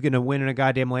mean, he's going to win in a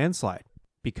goddamn landslide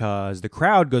because the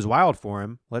crowd goes wild for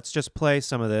him. Let's just play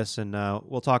some of this and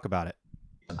we'll talk about it.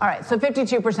 All right, so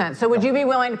 52%. So would you be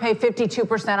willing to pay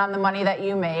 52% on the money that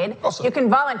you made? Awesome. You can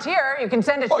volunteer. You can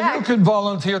send a check. Well, you can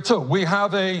volunteer too. We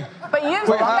have a... But you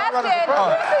suggested that's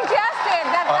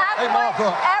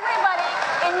what everybody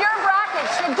in your bracket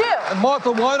should do. And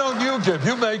Martha, why don't you give?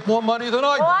 You make more money than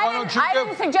I do. Why don't you give? I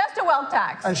didn't suggest a wealth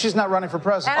tax. And she's not running for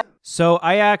president. So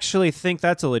I actually think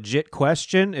that's a legit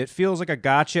question. It feels like a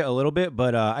gotcha a little bit,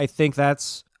 but I think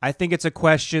it's a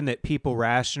question that people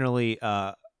rationally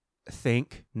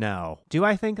think. No. Do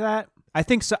I think that? I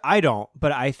think so. I don't,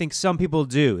 but I think some people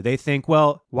do. They think,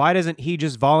 well, why doesn't he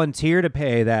just volunteer to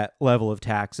pay that level of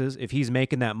taxes if he's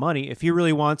making that money? If he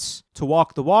really wants to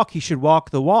walk the walk, he should walk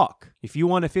the walk. If you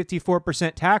want a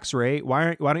 54% tax rate,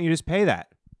 why don't you just pay that?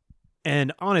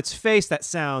 And on its face, that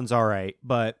sounds all right,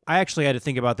 but I actually had to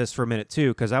think about this for a minute too,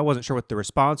 because I wasn't sure what the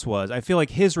response was. I feel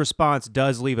like his response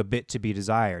does leave a bit to be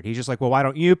desired. He's just like, well, why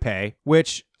don't you pay?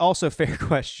 Which, also fair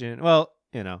question. Well,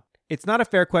 it's not a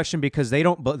fair question because they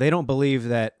don't believe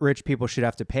that rich people should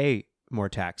have to pay more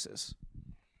taxes.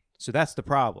 So that's the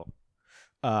problem.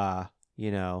 What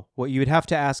you would have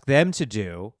to ask them to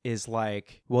do is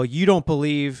like, well, you don't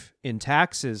believe in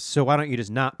taxes, so why don't you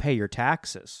just not pay your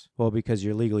taxes? Well, because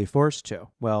you're legally forced to.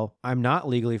 Well, I'm not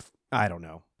legally. I don't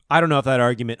know. I don't know if that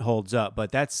argument holds up,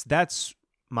 but that's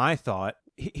my thought.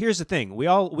 Here's the thing. We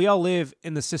all live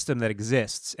in the system that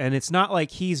exists, and it's not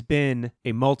like he's been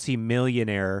a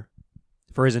multimillionaire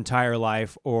for his entire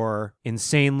life or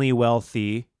insanely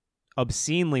wealthy,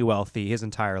 obscenely wealthy his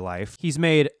entire life. He's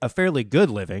made a fairly good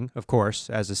living, of course,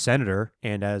 as a senator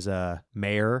and as a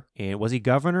mayor. And was he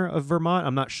governor of Vermont?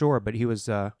 I'm not sure, but he was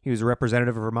a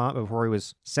representative of Vermont before he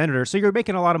was senator. So you're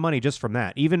making a lot of money just from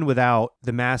that, even without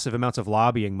the massive amounts of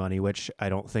lobbying money, which I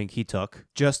don't think he took.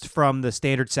 Just from the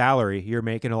standard salary, you're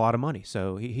making a lot of money.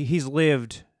 So he's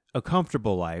lived a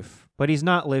comfortable life, but he's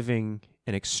not living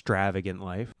an extravagant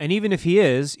life. And even if he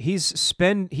is, he's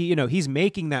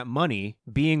making that money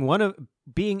being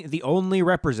the only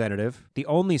representative, the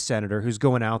only senator who's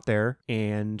going out there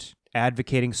and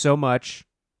advocating so much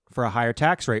for a higher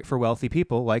tax rate for wealthy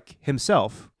people like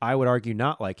himself. I would argue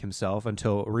not like himself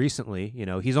until recently.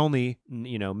 He's only,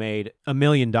 made $1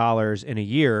 million in a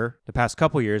year the past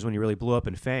couple years when he really blew up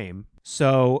in fame.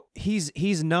 So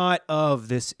he's not of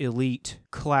this elite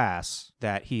class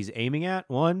that he's aiming at,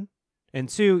 one. And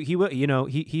two, he will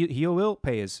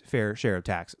pay his fair share of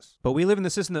taxes. But we live in the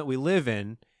system that we live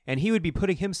in, and he would be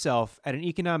putting himself at an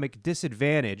economic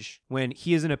disadvantage when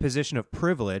he is in a position of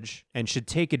privilege and should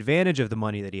take advantage of the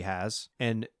money that he has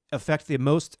and affect the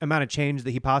most amount of change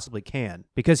that he possibly can.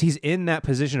 Because he's in that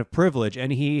position of privilege,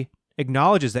 and he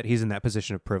acknowledges that he's in that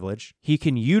position of privilege. He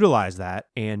can utilize that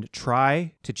and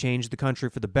try to change the country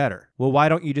for the better. Well, why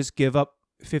don't you just give up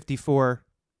 54%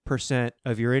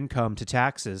 of your income to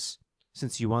taxes,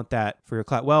 since you want that for your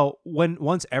class? Well,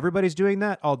 once everybody's doing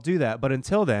that, I'll do that. But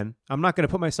until then, I'm not going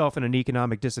to put myself in an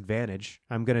economic disadvantage.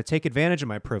 I'm going to take advantage of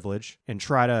my privilege and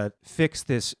try to fix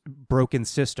this broken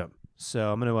system.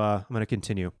 So I'm going to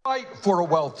continue. Fight for a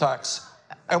wealth tax,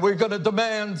 and we're going to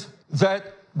demand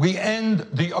that we end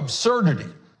the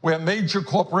absurdity where major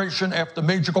corporation after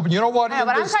major corporation. You know what? Yeah,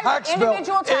 in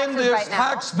this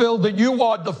tax bill that you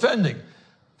are defending,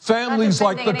 families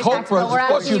like the Koch brothers, of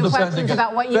course you're defending it.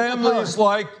 Families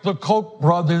like the Koch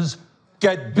brothers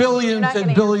get billions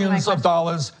and billions of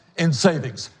dollars in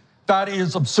savings. That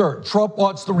is absurd. Trump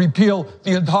wants to repeal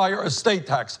the entire estate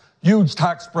tax, huge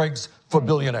tax breaks for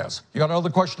billionaires. You got another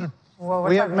question? Well,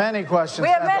 we have many questions.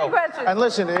 And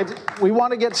listen, we want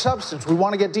to get substance. We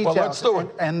want to get details. Well, let's do it.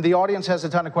 And the audience has a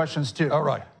ton of questions, too. All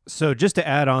right. So just to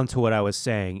add on to what I was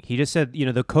saying, he just said,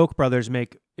 the Koch brothers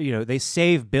make, they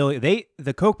save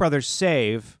the Koch brothers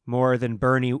save more than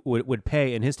Bernie would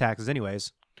pay in his taxes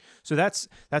anyways. So that's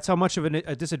how much of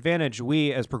a disadvantage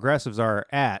we as progressives are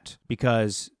at,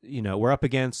 because, we're up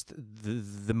against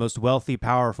the most wealthy,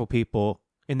 powerful people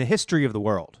in the history of the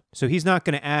world. So he's not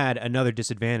going to add another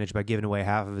disadvantage by giving away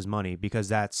half of his money, because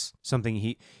that's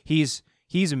something he's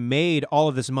He's made all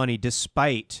of this money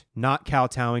despite not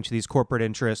kowtowing to these corporate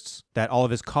interests that all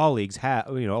of his colleagues have.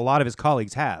 A lot of his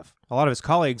colleagues have. A lot of his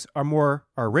colleagues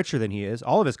are richer than he is.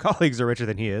 All of his colleagues are richer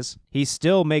than he is. He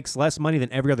still makes less money than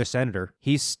every other senator.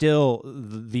 He's still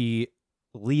the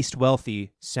least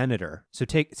wealthy senator. So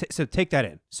take that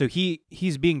in. So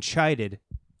he's being chided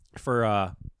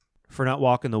for not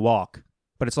walking the walk.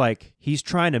 But it's like he's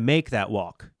trying to make that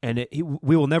walk, and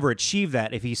we will never achieve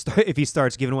that if he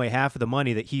starts giving away half of the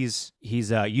money that he's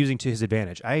using to his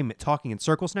advantage. I am talking in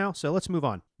circles now, so let's move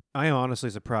on. I am honestly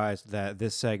surprised that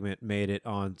this segment made it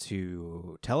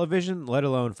onto television, let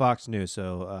alone Fox News.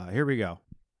 So here we go.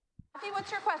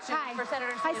 What's your question for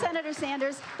Senator Sanders? Hi, Senator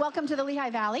Sanders. Welcome to the Lehigh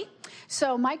Valley.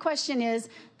 So my question is,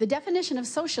 the definition of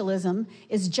socialism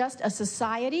is just a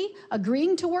society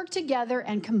agreeing to work together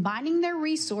and combining their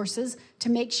resources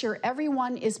to make sure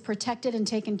everyone is protected and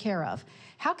taken care of.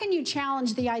 How can you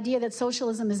challenge the idea that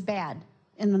socialism is bad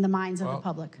in the minds of the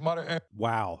public?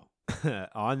 Wow.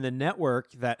 On the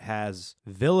network that has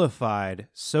vilified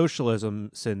socialism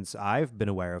since I've been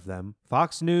aware of them,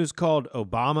 Fox News called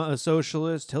Obama a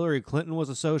socialist, Hillary Clinton was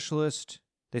a socialist.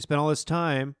 They spent all this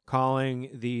time calling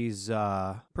these,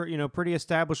 pretty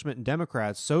establishment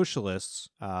Democrats socialists.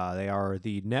 They are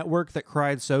the network that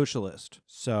cried socialist.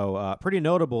 So pretty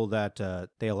notable that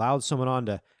they allowed someone on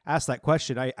to ask that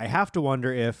question. I have to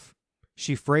wonder if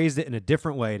she phrased it in a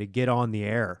different way to get on the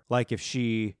air. Like if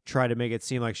she tried to make it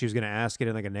seem like she was going to ask it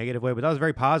in like a negative way, but that was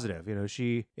very positive.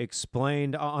 She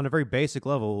explained on a very basic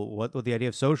level what the idea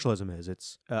of socialism is.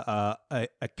 It's a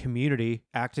community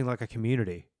acting like a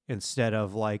community instead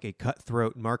of like a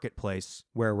cutthroat marketplace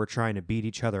where we're trying to beat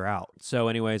each other out. So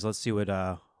anyways, let's see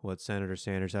what Senator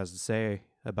Sanders has to say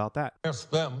about that.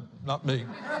 Ask them, not me.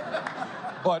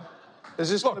 But is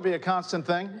this going to be a constant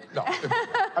thing? No.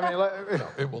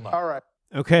 It will not. All right.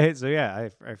 Okay, so yeah,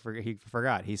 he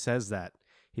forgot. He says that.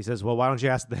 He says, well, why don't you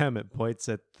ask them? It points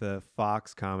at the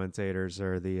Fox commentators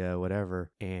or the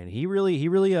whatever. And he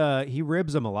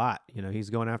ribs them a lot. He's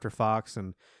going after Fox,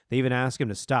 and they even ask him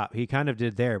to stop. He kind of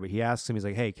did there, but he asks him, he's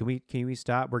like, hey, can we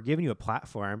stop? We're giving you a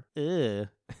platform. Ugh.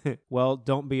 Well,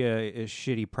 don't be a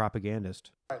shitty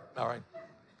propagandist. All right.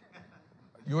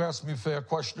 You ask me fair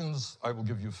questions, I will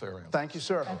give you fair answers. Thank you,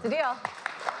 sir. That's the deal.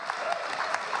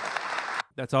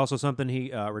 That's also something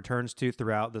he returns to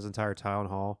throughout this entire town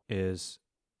hall is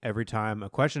every time a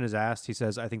question is asked, he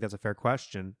says, I think that's a fair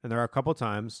question. And there are a couple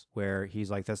times where he's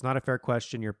like, that's not a fair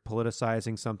question. You're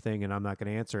politicizing something and I'm not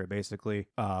going to answer it, basically,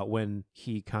 when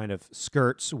he kind of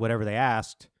skirts whatever they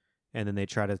asked. And then they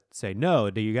try to say, no,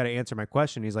 you got to answer my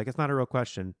question. He's like, it's not a real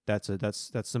question. That's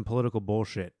some political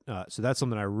bullshit. So that's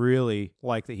something I really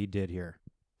like that he did here.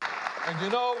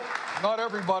 And not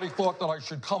everybody thought that I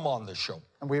should come on this show.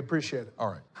 And we appreciate it. All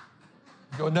right.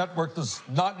 Your network does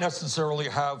not necessarily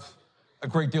have a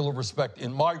great deal of respect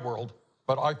in my world,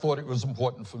 but I thought it was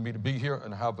important for me to be here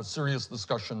and have a serious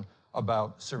discussion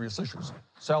about serious issues.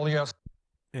 Sally asked.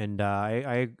 And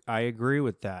I agree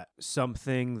with that.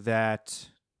 Something that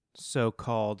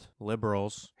so-called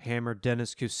liberals hammered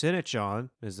Dennis Kucinich on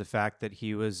is the fact that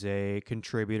he was a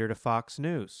contributor to Fox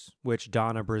News, which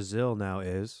Donna Brazile now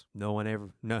is.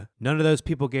 None of those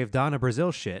people gave Donna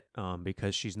Brazile shit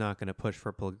because she's not going to push for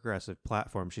a progressive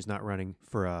platform. She's not running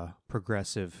for a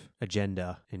progressive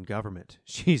agenda in government.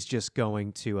 She's just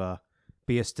going to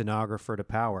be a stenographer to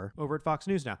power over at Fox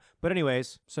News now. But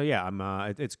anyways, so yeah,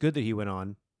 it's good that he went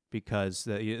on, because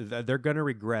they're going to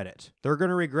regret it. They're going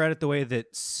to regret it the way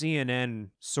that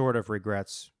CNN sort of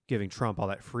regrets giving Trump all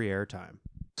that free airtime.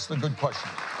 That's a good question.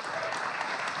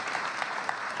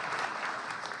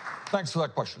 Thanks for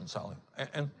that question, Sally.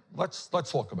 And let's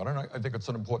talk about it. I think it's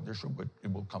an important issue, but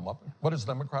it will come up. What is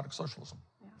democratic socialism?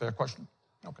 Fair question?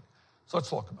 Okay. So let's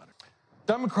talk about it.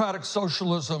 Democratic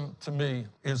socialism, to me,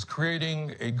 is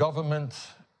creating a government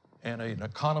and an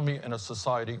economy and a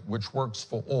society which works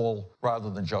for all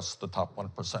rather than just the top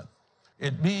 1%.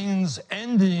 It means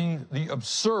ending the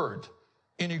absurd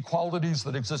inequalities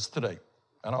that exist today.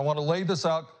 And I want to lay this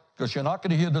out because you're not going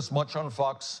to hear this much on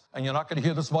Fox, and you're not going to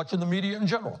hear this much in the media in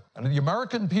general. And the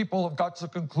American people have got to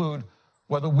conclude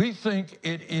whether we think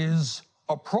it is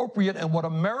appropriate and what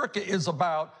America is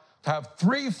about to have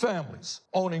 3 families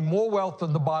owning more wealth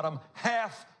than the bottom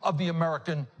half of the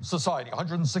American society,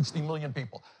 160 million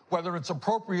people. Whether it's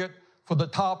appropriate for the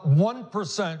top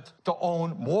 1% to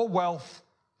own more wealth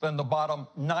than the bottom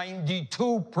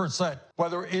 92%.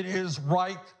 Whether it is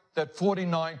right that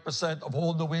 49% of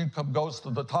all new income goes to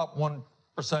the top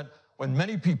 1%, when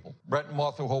many people, Brett and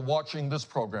Martha, who are watching this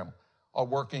program, are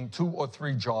working 2 or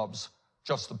 3 jobs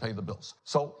just to pay the bills.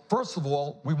 So first of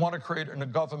all, we want to create a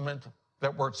government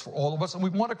that works for all of us. And we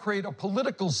want to create a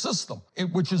political system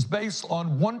which is based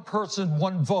on one person,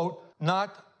 one vote,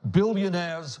 not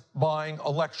billionaires buying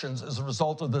elections as a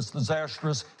result of this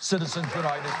disastrous Citizens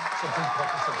United Supreme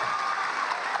Court decision.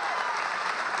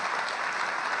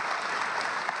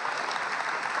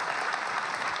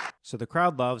 So the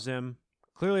crowd loves him.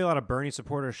 Clearly a lot of Bernie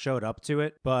supporters showed up to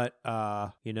it, but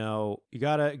you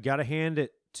gotta hand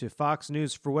it to Fox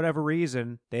News. For whatever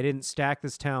reason, they didn't stack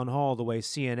this town hall the way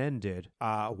CNN did.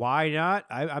 Why not?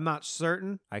 I'm not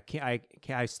certain. I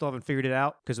still haven't figured it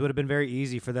out, because it would have been very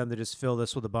easy for them to just fill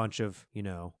this with a bunch of,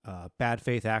 bad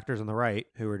faith actors on the right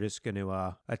who were just going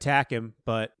to attack him.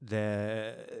 But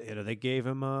they gave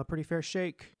him a pretty fair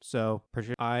shake. So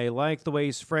I like the way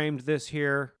he's framed this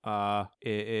here.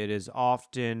 It is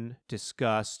often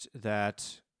discussed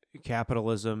that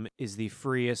capitalism is the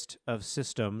freest of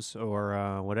systems,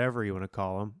 or whatever you want to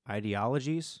call them,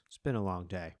 ideologies. It's been a long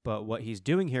day. But what he's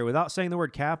doing here, without saying the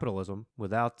word capitalism,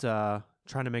 without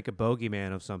trying to make a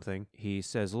bogeyman of something, he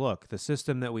says, look, the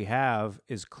system that we have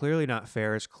is clearly not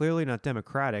fair. It's clearly not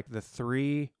democratic. The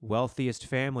 3 wealthiest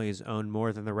families own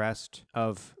more than the rest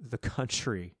of the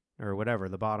country. Or whatever,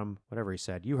 the bottom, whatever he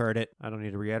said. You heard it. I don't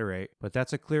need to reiterate. But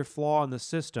that's a clear flaw in the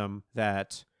system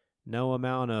that no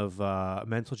amount of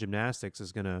mental gymnastics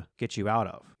is going to get you out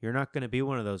of. You're not going to be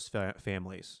one of those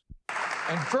families.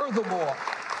 And furthermore,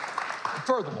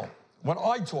 when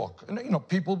I talk, and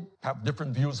people have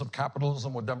different views of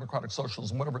capitalism or democratic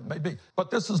socialism, whatever it may be, but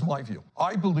this is my view.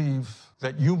 I believe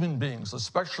that human beings,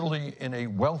 especially in a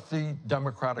wealthy,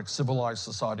 democratic, civilized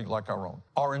society like our own,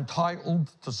 are entitled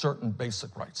to certain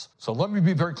basic rights. So let me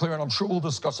be very clear, and I'm sure we'll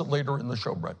discuss it later in the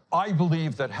show, Brett. I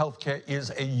believe that healthcare is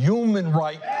a human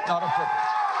right, not a privilege.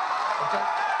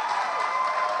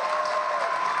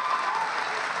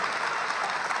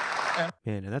 Okay?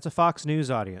 And that's a Fox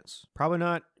News audience. Probably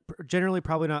not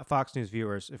Fox News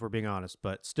viewers, if we're being honest,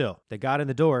 but still, they got in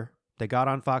the door. They got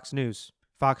on Fox News.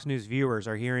 Fox News viewers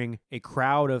are hearing a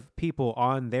crowd of people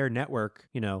on their network,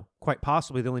 quite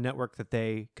possibly the only network that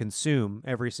they consume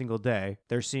every single day.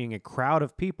 They're seeing a crowd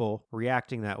of people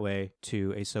reacting that way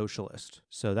to a socialist.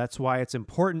 So that's why it's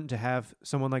important to have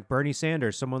someone like Bernie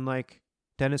Sanders, someone like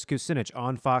Dennis Kucinich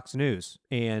on Fox News.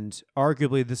 And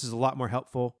arguably, this is a lot more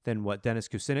helpful than what Dennis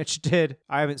Kucinich did.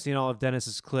 I haven't seen all of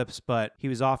Dennis's clips, but he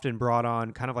was often brought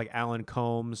on kind of like Alan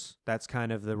Combs. That's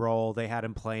kind of the role they had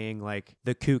him playing, like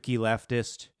the kooky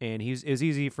leftist. And it was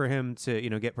easy for him to,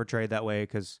 get portrayed that way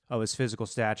because of his physical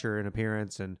stature and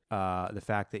appearance, and the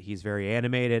fact that he's very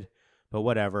animated. But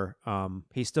whatever,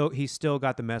 he still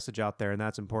got the message out there, and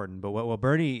that's important. But what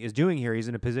Bernie is doing here, he's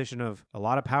in a position of a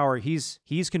lot of power. He's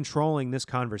controlling this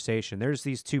conversation. There's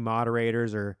these 2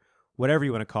 moderators, or whatever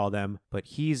you want to call them, but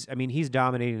he's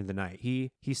dominating the night.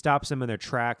 He stops them in their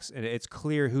tracks, and it's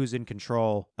clear who's in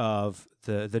control of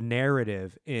the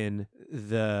narrative in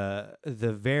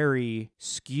the very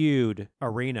skewed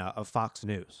arena of Fox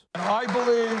News. And I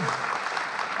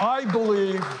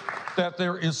believe that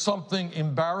there is something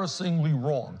embarrassingly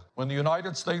wrong when the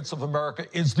United States of America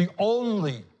is the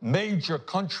only major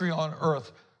country on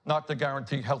earth not to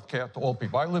guarantee health care to all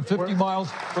people. I live 50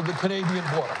 miles from the Canadian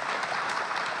border.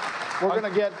 We're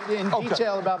going to get in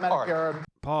detail about Medicare. Right.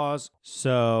 Pause.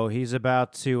 So he's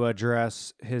about to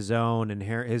address his own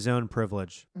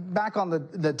privilege. Back on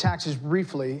the taxes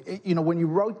briefly, when you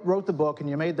wrote the book and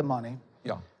you made the money,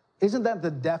 yeah, isn't that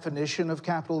the definition of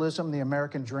capitalism, the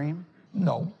American dream?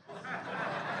 No.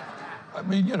 I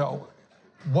mean,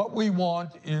 what we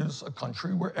want is a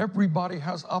country where everybody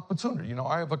has opportunity.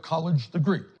 I have a college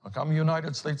degree. I'm a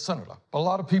United States Senator. But a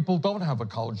lot of people don't have a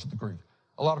college degree.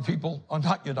 A lot of people are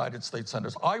not United States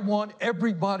Senators. I want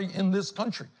everybody in this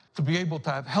country to be able to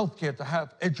have health care, to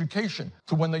have education,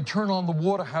 to when they turn on the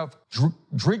water, have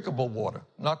drinkable water,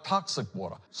 not toxic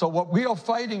water. So what we are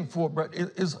fighting for, Brett,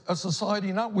 is a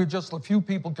society not where just a few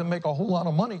people can make a whole lot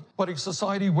of money, but a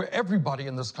society where everybody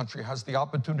in this country has the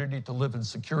opportunity to live in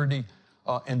security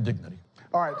and dignity.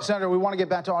 All right, Senator, we want to get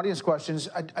back to audience questions.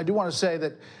 I do want to say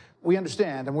that we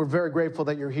understand, and we're very grateful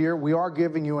that you're here. We are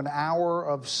giving you an hour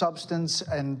of substance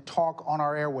and talk on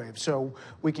our airwaves, so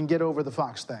we can get over the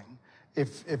Fox thing.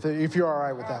 If you're all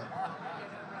right with that.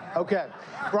 Okay.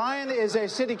 Brian is a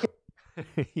city...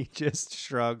 He just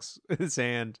shrugs his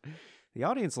hand. The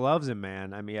audience loves him,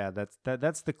 man. I mean, yeah,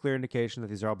 that's the clear indication that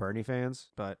these are all Bernie fans.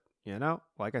 But,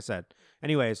 like I said.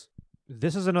 Anyways,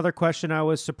 this is another question I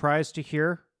was surprised to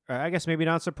hear. I guess maybe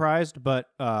not surprised, but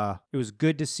it was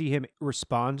good to see him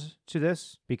respond to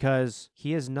this, because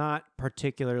he has not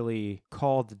particularly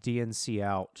called the DNC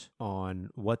out on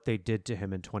what they did to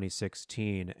him in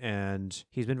 2016. And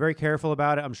he's been very careful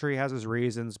about it. I'm sure he has his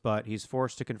reasons, but he's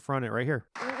forced to confront it right here.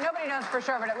 Nobody knows for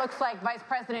sure, but it looks like Vice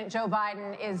President Joe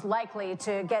Biden is likely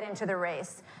to get into the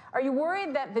race. Are you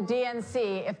worried that the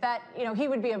DNC, if that, he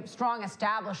would be a strong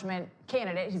establishment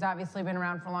candidate, he's obviously been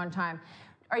around for a long time,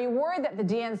 are you worried that the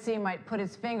DNC might put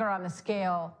its finger on the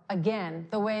scale again,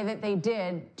 the way that they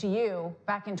did to you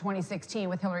back in 2016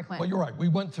 with Hillary Clinton? Well, you're right. We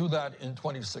went through that in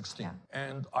 2016,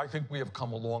 and I think we have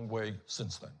come a long way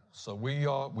since then. So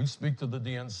we speak to the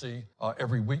DNC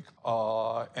every week,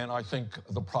 and I think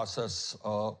the process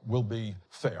will be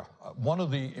fair. One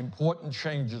of the important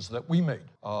changes that we made,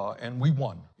 and we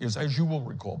won, is, as you will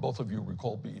recall, both of you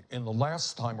recall, in the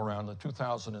last time around, in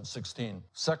 2016,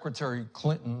 Secretary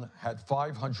Clinton had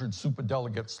 500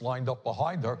 superdelegates lined up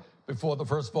behind her before the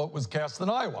first vote was cast in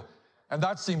Iowa. And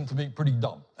that seemed to me pretty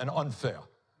dumb and unfair.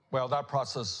 Well, that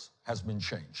process has been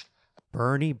changed.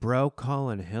 Bernie bro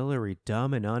calling Hillary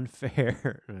dumb and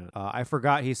unfair. I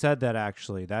forgot he said that,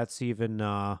 actually. That's even,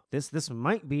 this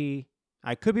might be,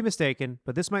 I could be mistaken,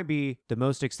 but this might be the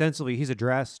most extensively he's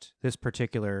addressed this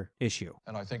particular issue.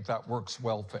 And I think that works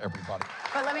well for everybody.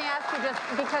 But let me ask you, just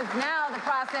because now the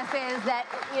process is that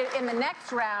in the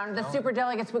next round, the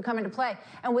superdelegates would come into play.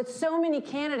 And with so many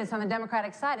candidates on the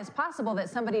Democratic side, it's possible that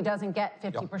somebody doesn't get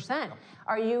 50%. Yeah.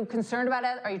 Are you concerned about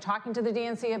it? Are you talking to the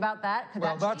DNC about that?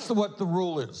 Well, that's what the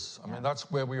rule is. I mean,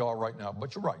 that's where we are right now.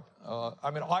 But you're right.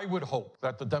 I would hope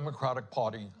that the Democratic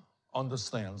Party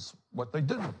understands what they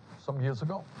did some years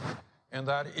ago. And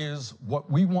that is,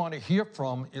 what we want to hear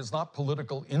from is not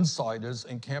political insiders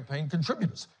and campaign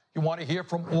contributors. You want to hear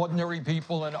from ordinary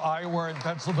people in Iowa and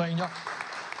Pennsylvania,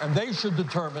 and they should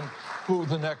determine who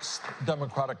the next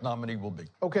Democratic nominee will be.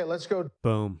 Okay, let's go.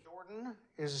 Boom. Jordan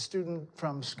is a student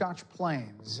from Scotch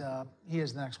Plains. He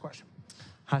has the next question.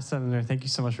 Hi, Senator. Thank you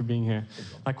so much for being here.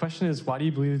 My question is, why do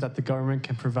you believe that the government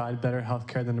can provide better health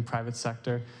care than the private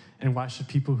sector? And why should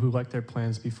people who like their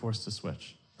plans be forced to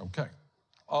switch? Okay.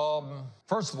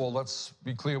 First of all, let's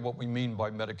be clear what we mean by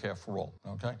Medicare for All,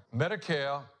 okay?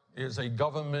 Medicare is a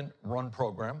government-run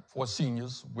program for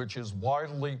seniors, which is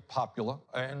widely popular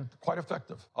and quite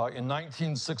effective. In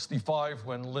 1965,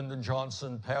 when Lyndon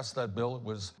Johnson passed that bill, it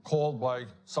was called by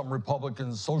some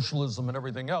Republicans socialism and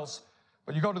everything else.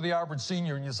 But you go to the average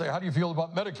senior and you say, how do you feel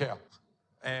about Medicare?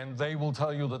 And they will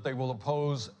tell you that they will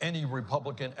oppose any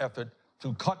Republican effort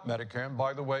to cut Medicare. And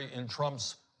by the way, in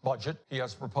Trump's budget, he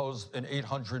has proposed an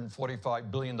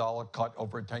 $845 billion cut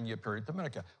over a 10-year period to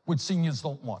Medicare, which seniors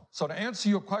don't want. So to answer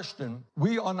your question,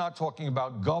 we are not talking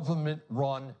about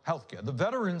government-run healthcare. The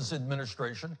Veterans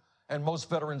Administration, and most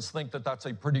veterans think that that's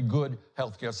a pretty good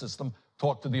healthcare system.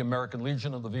 Talk to the American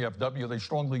Legion and the VFW. They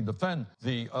strongly defend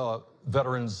the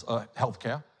veterans'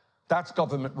 healthcare. That's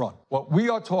government-run. What we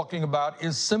are talking about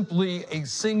is simply a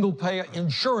single-payer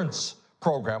insurance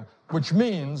program, which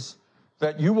means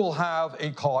that you will have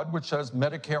a card which says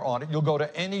Medicare on it. You'll go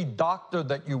to any doctor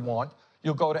that you want.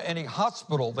 You'll go to any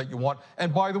hospital that you want.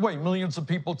 And by the way, millions of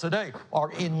people today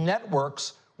are in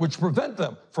networks which prevent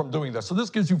them from doing this. So this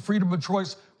gives you freedom of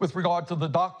choice with regard to the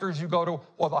doctors you go to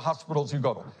or the hospitals you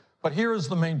go to. But here is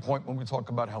the main point when we talk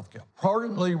about healthcare.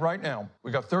 Currently, right now,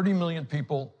 we got 30 million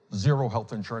people, zero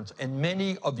health insurance, and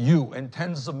many of you and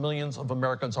tens of millions of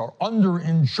Americans are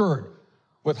underinsured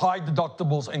with high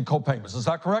deductibles and copayments. Is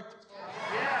that correct?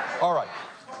 Yes. All right.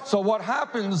 So what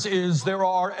happens is there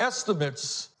are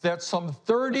estimates that some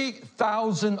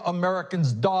 30,000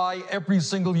 Americans die every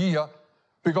single year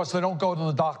because they don't go to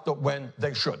the doctor when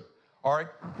they should. All right.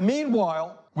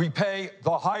 Meanwhile, we pay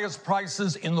the highest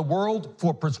prices in the world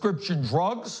for prescription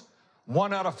drugs.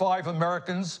 1 out of 5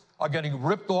 Americans are getting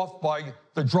ripped off by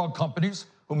the drug companies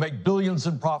who make billions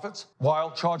in profits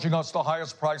while charging us the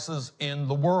highest prices in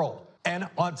the world. And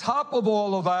on top of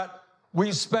all of that,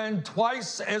 we spend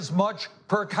twice as much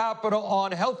per capita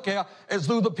on healthcare as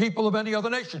do the people of any other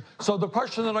nation. So the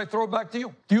question that I throw back to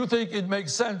you, do you think it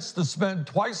makes sense to spend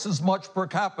twice as much per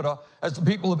capita as the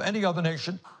people of any other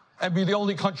nation and be the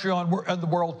only country in the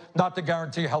world not to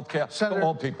guarantee healthcare to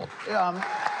all people?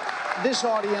 This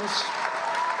audience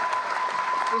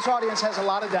has a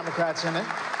lot of Democrats in it.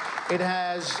 It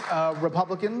has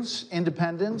Republicans,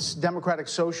 independents, Democratic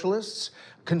socialists,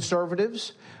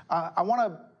 conservatives. I want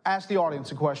to ask the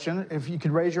audience a question. If you could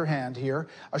raise your hand here.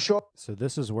 So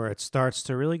this is where it starts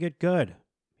to really get good.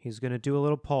 He's going to do a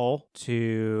little poll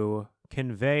to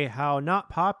convey how not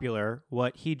popular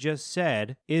what he just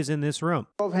said is in this room.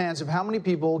 Show of hands of how many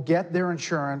people get their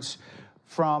insurance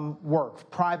from work,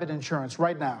 private insurance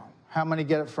right now. How many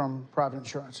get it from private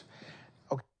insurance?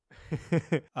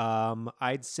 Okay.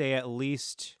 I'd say at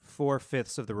least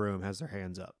 4/5 of the room has their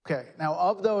hands up. Okay. Now,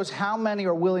 of those, how many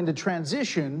are willing to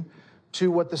transition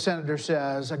to what the senator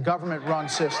says, a government-run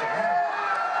system?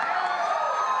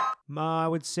 I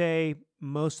would say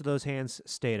most of those hands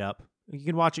stayed up. You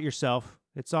can watch it yourself.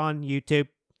 It's on YouTube.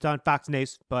 It's on Fox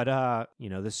News. But,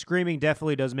 the screaming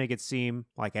definitely does make it seem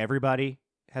like everybody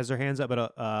has their hands up,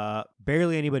 but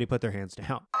barely anybody put their hands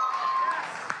down.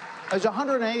 There's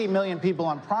 180 million people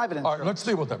on private insurance. All right, let's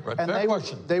deal with that, Brett. And fair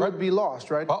question. They would be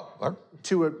lost, right? Well,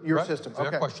 to your Brett, system. Fair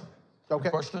Okay. question. Okay.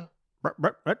 Fair question.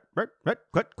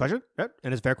 Good question.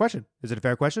 And it's a fair question. Is it a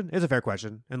fair question? It's a fair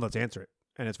question. And let's answer it.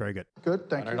 And it's very good. Good,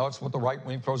 thank And you. I know it's what the right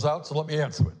wing throws out, so let me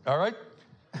answer it. All right?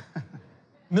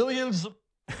 Millions.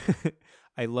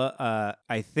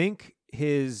 I think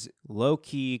his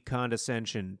low-key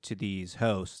condescension to these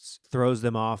hosts throws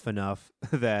them off enough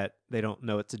that they don't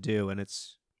know what to do, and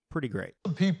it's pretty great.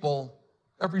 People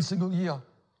every single year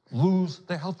lose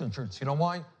their health insurance. You know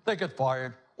why? They get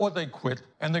fired or they quit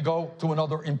and they go to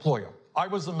another employer. I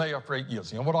was the mayor for 8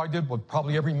 years. You know what I did? What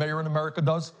probably every mayor in America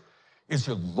does? Is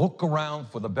you look around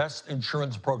for the best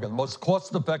insurance program, the most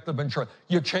cost-effective insurance.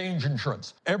 You change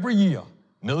insurance. Every year,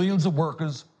 millions of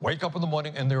workers wake up in the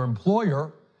morning and their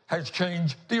employer has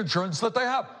changed the insurance that they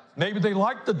have. Maybe they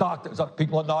like the doctors.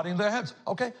 People are nodding their heads.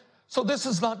 Okay? So this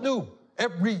is not new.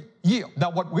 Every year.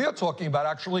 Now, what we're talking about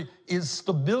actually is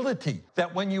stability.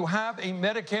 That when you have a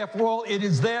Medicare for all, it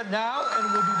is there now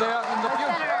and will be there in the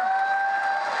future.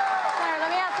 Senator, let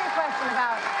me ask you a question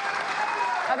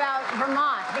about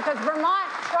Vermont, because Vermont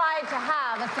tried to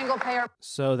have a single payer.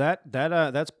 So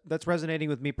that's resonating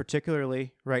with me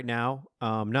particularly right now.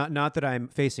 Not that I'm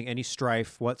facing any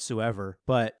strife whatsoever,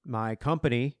 but my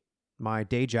company, my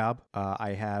day job,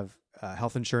 I have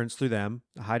health insurance through them,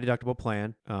 a high deductible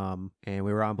plan, and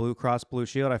we were on Blue Cross Blue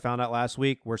Shield. I found out last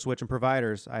week we're switching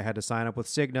providers. I had to sign up with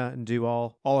Cigna and do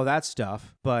all of that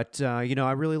stuff. But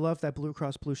I really love that Blue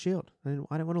Cross Blue Shield. I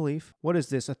didn't want to leave. What is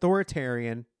this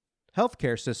authoritarian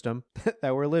healthcare system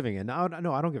that we're living in? No,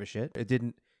 I don't give a shit. It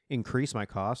didn't increase my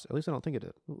costs. At least I don't think it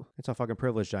did. That's how fucking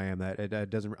privileged I am that it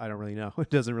doesn't. I don't really know. It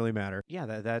doesn't really matter. Yeah,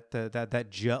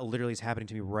 that literally is happening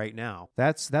to me right now.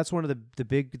 That's one of the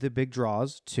big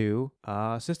draws to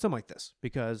a system like this,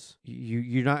 because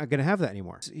you're not going to have that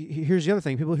anymore. Here's the other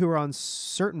thing: people who are on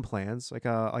certain plans, like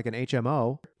an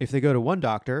HMO, if they go to one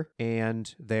doctor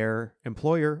and their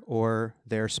employer or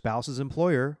their spouse's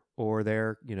employer or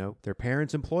their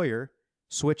parent's employer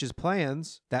switches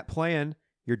plans, that plan,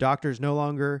 your doctor's no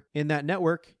longer in that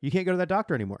network, you can't go to that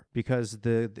doctor anymore because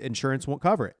the insurance won't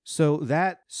cover it. So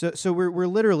we're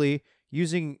literally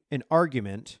using an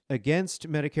argument against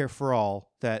Medicare for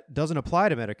all that doesn't apply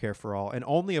to Medicare for all and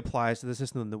only applies to the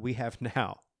system that we have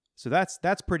now. So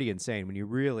that's pretty insane when you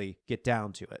really get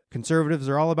down to it. Conservatives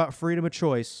are all about freedom of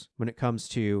choice when it comes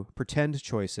to pretend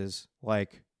choices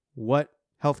like what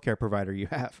healthcare provider you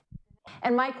have.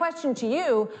 And my question to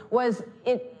you was,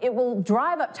 it will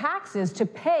drive up taxes to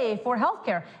pay for health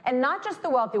care. And not just the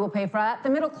wealthy will pay for that, the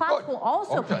middle class will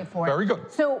also pay for it. Very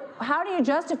good. So how do you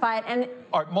justify it? And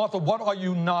all right, Martha, what are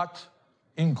you not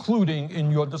including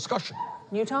in your discussion?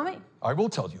 You tell me. I will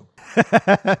tell you.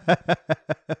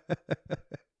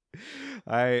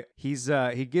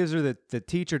 He gives her the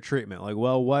teacher treatment. Like,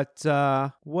 well, what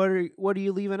are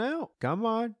you leaving out? Come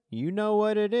on, you know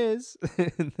what it is.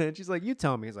 And then she's like, you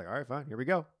tell me. He's like, all right, fine, here we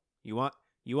go. You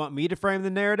want me to frame the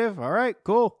narrative? All right,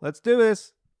 cool, let's do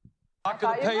this. I'm not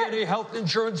going to pay any health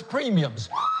insurance premiums.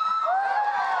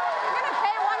 You're going to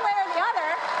pay one way or the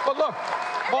other. But look,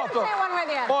 You're going to pay one way or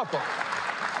the other. Martha.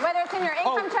 Whether it's in your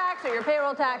income tax or your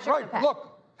payroll tax, you're going to pay. Look.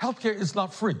 Healthcare is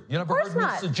not free. You never heard me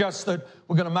suggest that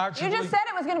we're going to magically... You just said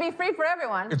it was going to be free for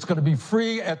everyone. It's going to be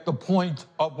free at the point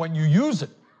of when you use it,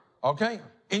 okay?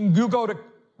 And you go to...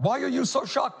 Why are you so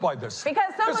shocked by this?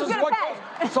 Because someone's going to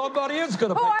pay. Somebody is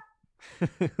going to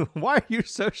pay. Why are you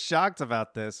so shocked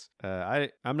about this?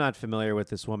 I'm not familiar with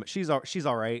this woman. She's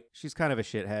all right. She's kind of a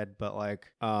shithead, but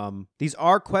these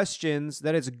are questions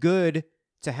that it's good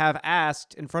to have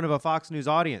asked in front of a Fox News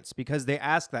audience, because they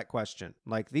ask that question.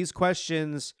 Like, these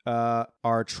questions they're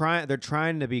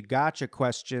trying to be gotcha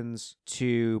questions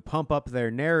to pump up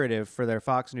their narrative for their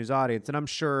Fox News audience. And I'm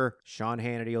sure Sean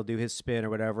Hannity will do his spin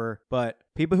or whatever, but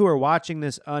people who are watching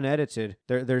this unedited,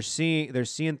 they're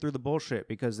seeing through the bullshit,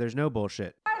 because there's no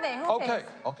bullshit. Are they? Okay.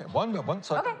 One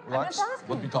second. Okay, relax.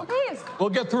 We'll be talking. Please.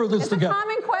 We'll get through this together. It's a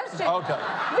common question. Okay.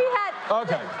 We had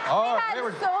All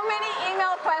right. so many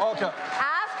email questions. Okay.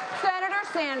 Ask Senator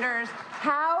Sanders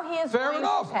how he is Fair going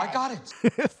enough. to pay. I got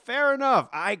it. Fair enough.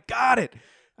 I got it.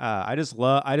 I just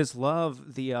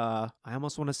love the I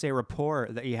almost want to say rapport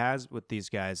that he has with these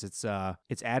guys. It's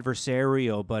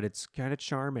adversarial, but it's kind of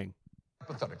charming.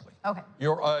 Hypothetically. Okay.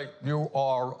 You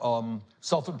are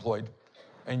self-employed,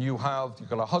 and you've got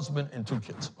a husband and 2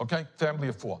 kids. Okay, family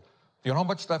of 4. Do you know how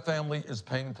much that family is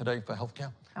paying today for health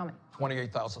care? Tell me.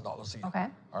 $28,000 a year. Okay.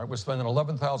 All right, we're spending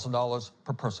 $11,000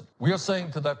 per person. We are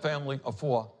saying to that family of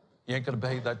four, you ain't going to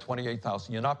pay that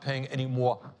 $28,000. You're not paying any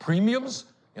more premiums.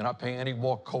 You're not paying any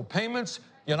more co-payments.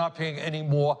 You're not paying any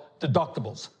more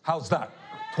deductibles. How's that?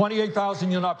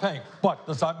 $28,000 you're not paying. But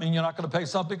does that mean you're not going to pay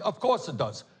something? Of course it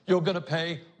does. You're going to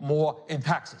pay more in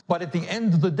taxes. But at the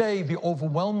end of the day, the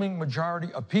overwhelming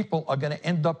majority of people are going to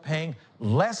end up paying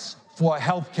less for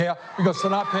health care because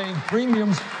they're not paying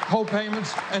premiums,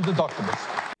 co-payments, and deductibles.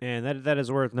 And that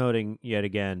is worth noting yet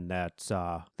again that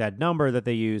that number that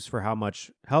they use for how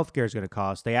much healthcare is going to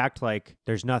cost, they act like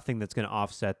there's nothing that's going to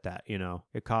offset that. You know,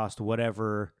 it costs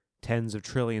whatever tens of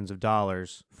trillions of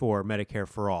dollars for Medicare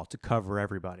for all to cover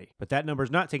everybody. But that number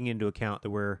is not taking into account that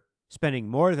we're spending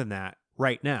more than that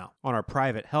right now on our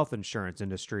private health insurance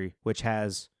industry, which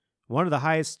has one of the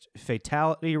highest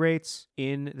fatality rates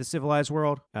in the civilized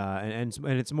world, and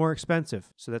it's more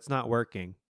expensive. So that's not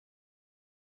working.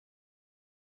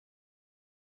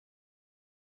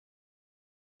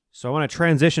 So I want to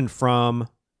transition from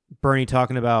Bernie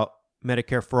talking about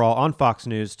Medicare for All on Fox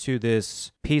News to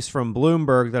this piece from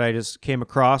Bloomberg that I just came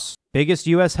across. Biggest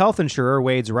U.S. health insurer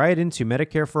wades right into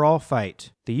Medicare for All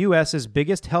fight. The U.S.'s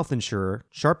biggest health insurer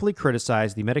sharply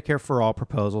criticized the Medicare for All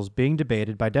proposals being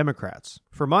debated by Democrats.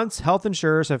 For months, health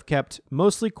insurers have kept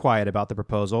mostly quiet about the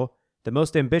proposal, the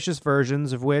most ambitious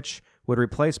versions of which would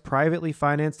replace privately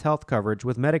financed health coverage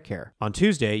with Medicare. On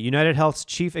Tuesday, UnitedHealth's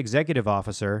chief executive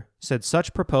officer said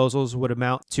such proposals would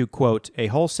amount to, quote, a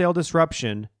wholesale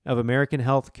disruption of American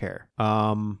health care.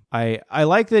 I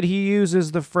like that he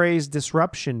uses the phrase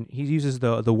disruption. He uses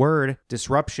the word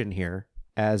disruption here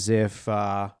as if,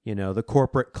 the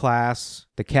corporate class,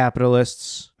 the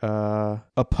capitalists,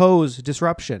 oppose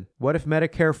disruption. What if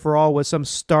Medicare for All was some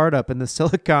startup in the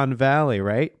Silicon Valley,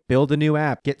 right? Build a new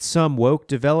app. Get some woke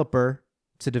developer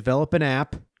to develop an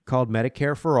app called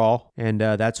Medicare for All, and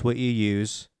that's what you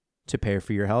use to pay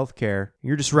for your health care.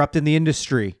 You're disrupting the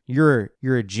industry. You're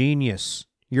a genius.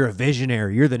 You're a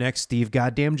visionary. You're the next Steve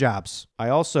goddamn Jobs. I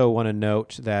also want to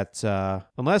note that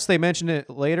unless they mention it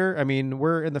later, I mean,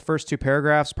 we're in the first two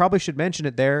paragraphs. Probably should mention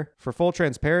it there for full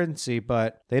transparency,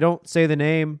 but they don't say the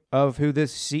name of who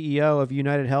this CEO of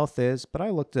United Health is, but I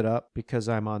looked it up because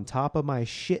I'm on top of my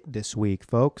shit this week,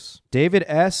 folks. David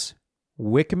S.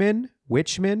 Wishman,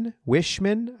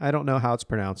 I don't know how it's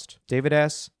pronounced. David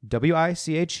S.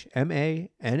 Wichmann.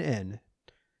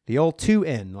 The old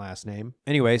 2N last name.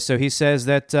 Anyway, so he says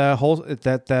that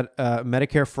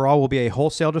Medicare for All will be a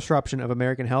wholesale disruption of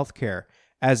American health care,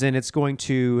 as in it's going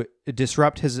to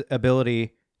disrupt his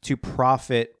ability to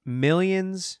profit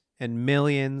millions and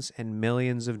millions and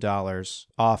millions of dollars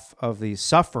off of the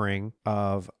suffering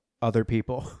of other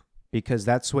people. Because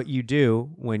that's what you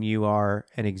do when you are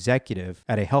an executive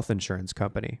at a health insurance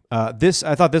company. I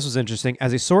thought this was interesting.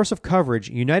 As a source of coverage,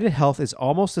 United Health is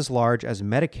almost as large as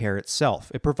Medicare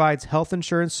itself. It provides health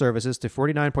insurance services to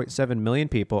 49.7 million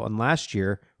people, and last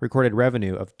year recorded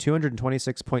revenue of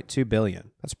 $226.2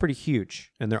 billion. That's pretty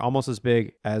huge, and they're almost as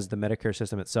big as the Medicare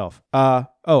system itself. I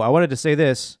wanted to say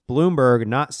this. Bloomberg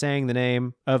not saying the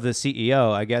name of the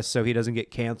CEO, I guess so he doesn't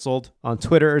get canceled on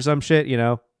Twitter or some shit,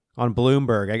 on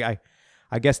Bloomberg.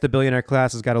 I guess the billionaire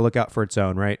class has got to look out for its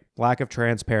own, right? Lack of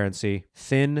transparency.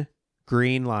 Thin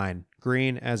green line.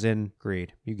 Green as in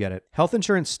greed. You get it. Health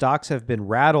insurance stocks have been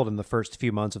rattled in the first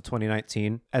few months of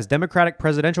 2019 as Democratic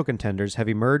presidential contenders have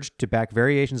emerged to back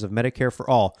variations of Medicare for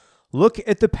All. Look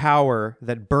at the power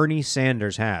that Bernie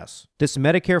Sanders has. This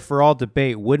Medicare for All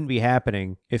debate wouldn't be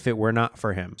happening if it were not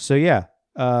for him. So yeah,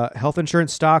 health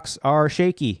insurance stocks are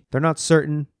shaky. They're not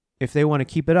certain if they want to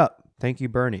keep it up. Thank you,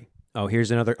 Bernie. Oh, here's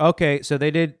another. Okay, so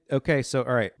they did. Okay, so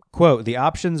all right. Quote, the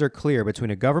options are clear between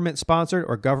a government-sponsored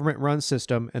or government-run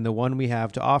system and the one we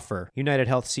have to offer, United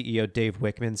Health CEO Dave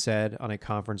Wichmann said on a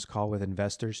conference call with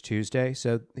investors Tuesday.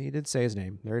 So he did say his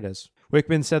name. There it is.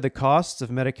 Wichmann said the costs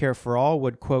of Medicare for All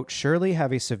would, quote, surely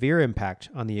have a severe impact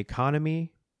on the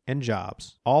economy and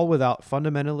jobs, all without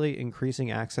fundamentally increasing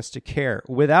access to care.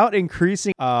 Without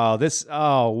increasing...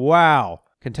 wow.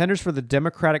 Contenders for the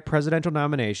Democratic presidential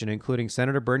nomination, including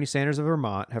Senator Bernie Sanders of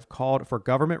Vermont, have called for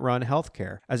government-run health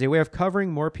care as a way of covering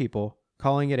more people,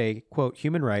 calling it a, quote,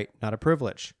 human right, not a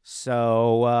privilege.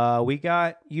 So we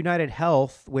got United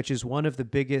Health, which is one of the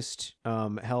biggest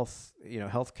health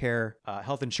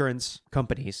insurance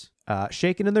companies,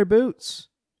 shaking in their boots.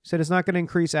 He said it's not going to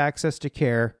increase access to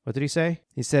care. What did he say?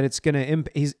 He said it's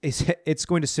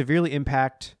going to severely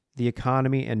impact the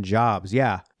economy and jobs.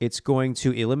 Yeah, it's going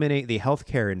to eliminate the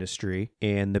healthcare industry,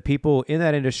 and the people in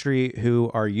that industry who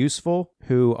are useful,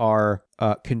 who are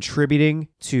contributing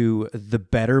to the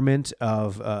betterment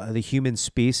of the human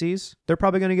species, they're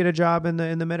probably going to get a job in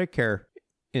the Medicare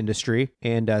industry.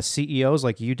 And CEOs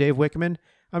like you, Dave Wickman,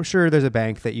 I'm sure there's a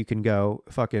bank that you can go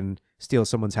fucking steal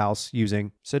someone's house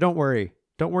using. So don't worry.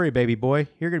 Don't worry, baby boy.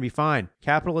 You're going to be fine.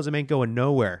 Capitalism ain't going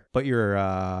nowhere, but your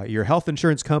health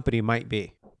insurance company might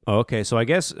be. Okay, so I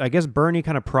guess Bernie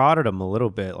kind of prodded him a little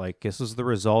bit. Like, this is the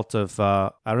result of,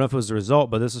 I don't know if it was the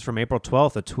result, but this is from April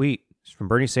 12th, a tweet. It's from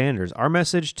Bernie Sanders. Our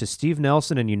message to Steve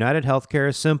Nelson and United Healthcare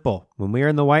is simple. When we are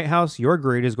in the White House, your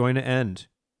greed is going to end.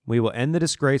 We will end the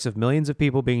disgrace of millions of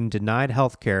people being denied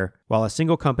health care while a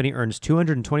single company earns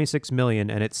 $226 million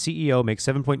and its CEO makes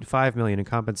 $7.5 million in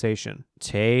compensation.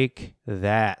 Take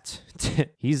that.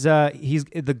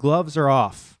 The gloves are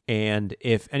off. And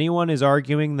if anyone is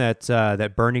arguing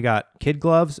that Bernie got kid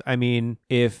gloves, I mean,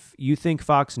 if you think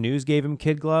Fox News gave him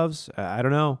kid gloves, I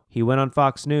don't know. He went on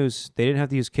Fox News. They didn't have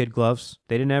to use kid gloves.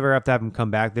 They didn't ever have to have him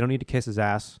come back. They don't need to kiss his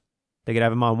ass. They could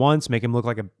have him on once, make him look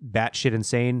like a batshit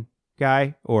insane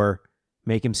guy, or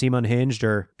make him seem unhinged,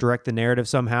 or direct the narrative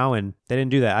somehow, and they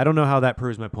didn't do that. I don't know how that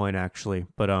proves my point, actually,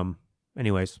 but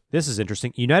anyways, this is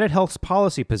interesting. United Health's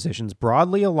policy positions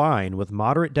broadly align with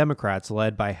moderate Democrats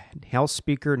led by House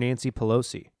Speaker Nancy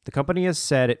Pelosi. The company has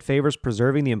said it favors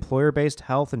preserving the employer-based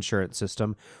health insurance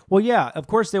system. Well, yeah, of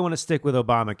course they want to stick with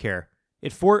Obamacare.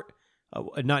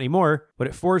 Not anymore, but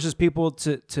it forces people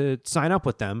to sign up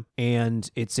with them. And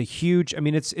it's a huge,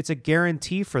 it's a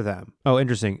guarantee for them. Oh,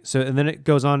 interesting. So, and then it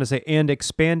goes on to say, and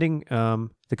expanding,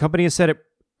 the company has said it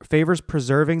favors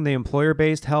preserving the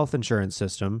employer-based health insurance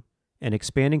system and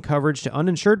expanding coverage to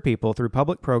uninsured people through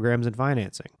public programs and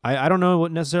financing. I don't know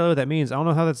what necessarily that means. I don't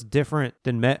know how that's different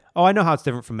than I know how it's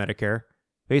different from Medicare.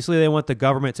 Basically, they want the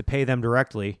government to pay them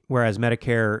directly, whereas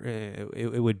Medicare,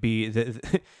 it would be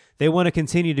they want to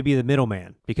continue to be the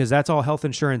middleman, because that's all health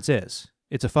insurance is.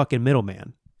 It's a fucking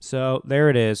middleman. So there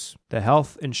it is. The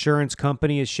health insurance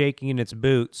company is shaking in its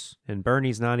boots, and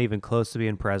Bernie's not even close to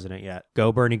being president yet.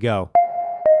 Go, Bernie, go.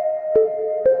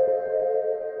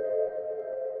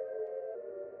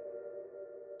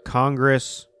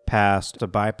 Congress passed a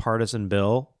bipartisan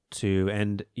bill to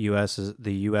end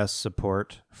the U.S.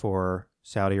 support for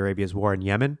Saudi Arabia's war in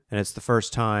Yemen, and it's the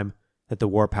first time that the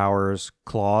War Powers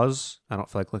Clause, I don't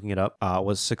feel like looking it up,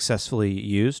 was successfully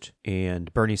used,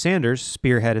 and Bernie Sanders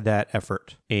spearheaded that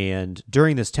effort. And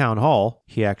during this town hall,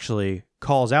 he actually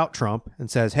calls out Trump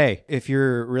and says, hey, if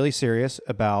you're really serious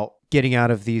about getting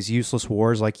out of these useless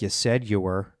wars like you said you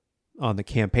were on the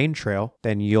campaign trail,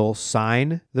 then you'll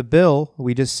sign the bill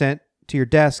we just sent to your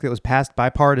desk that was passed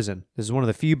bipartisan. This is one of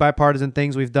the few bipartisan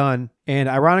things we've done. And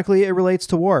ironically, it relates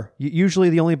to war. Usually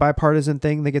the only bipartisan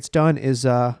thing that gets done is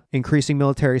increasing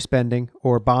military spending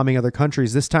or bombing other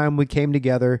countries. This time we came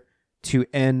together to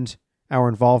end our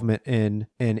involvement in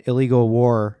an illegal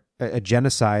war, a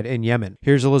genocide in Yemen.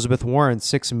 Here's Elizabeth Warren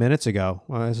 6 minutes ago.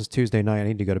 Well, this is Tuesday night. I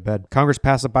need to go to bed. Congress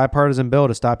passed a bipartisan bill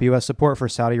to stop U.S. support for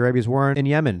Saudi Arabia's war in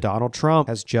Yemen. Donald Trump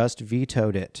has just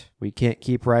vetoed it. We can't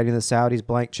keep writing the Saudis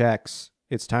blank checks.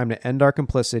 It's time to end our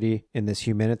complicity in this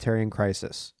humanitarian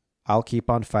crisis. I'll keep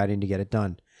on fighting to get it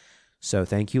done. So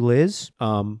thank you, Liz.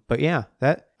 But yeah,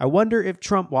 I wonder if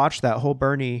Trump watched that whole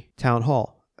Bernie town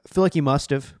hall. I feel like he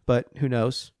must have, but who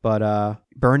knows? But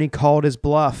Bernie called his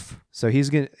bluff. So he's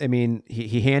going to,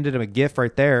 he handed him a gift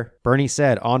right there. Bernie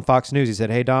said on Fox News, he said,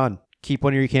 hey, Don, keep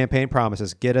one of your campaign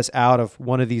promises. Get us out of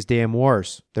one of these damn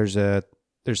wars. There's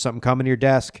something coming to your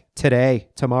desk today,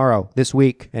 tomorrow, this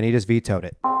week. And he just vetoed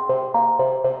it.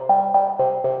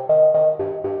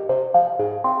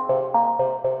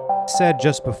 Said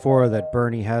just before that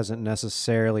Bernie hasn't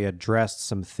necessarily addressed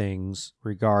some things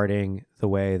regarding the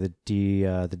way the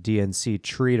DNC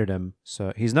treated him.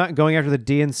 So he's not going after the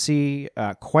DNC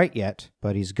quite yet,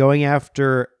 but he's going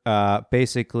after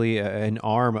basically an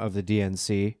arm of the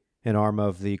DNC, an arm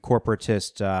of the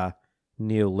corporatist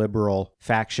neoliberal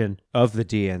faction of the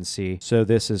DNC. So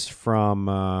this is from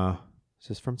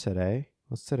today?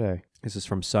 What's today? This is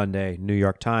from Sunday, New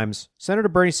York Times. Senator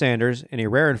Bernie Sanders, in a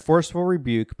rare and forceful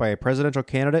rebuke by a presidential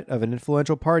candidate of an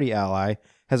influential party ally,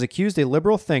 has accused a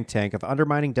liberal think tank of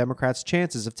undermining Democrats'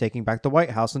 chances of taking back the White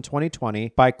House in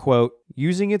 2020 by, quote,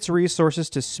 using its resources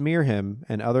to smear him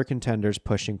and other contenders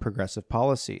pushing progressive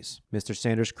policies. Mr.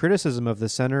 Sanders' criticism of the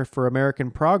Center for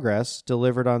American Progress,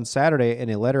 delivered on Saturday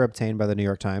in a letter obtained by the New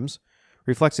York Times,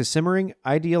 reflects a simmering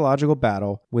ideological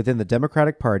battle within the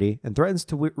Democratic Party and threatens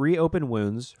to reopen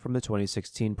wounds from the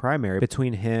 2016 primary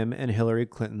between him and Hillary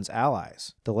Clinton's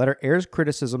allies. The letter airs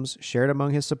criticisms shared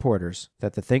among his supporters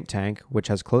that the think tank, which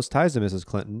has close ties to Mrs.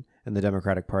 Clinton and the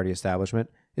Democratic Party establishment,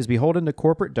 is beholden to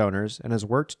corporate donors and has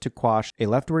worked to quash a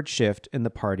leftward shift in the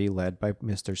party led by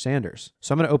Mr. Sanders.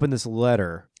 So I'm going to open this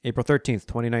letter. April 13th,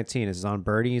 2019. This is on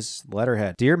Bernie's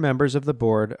letterhead. Dear members of the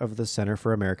board of the Center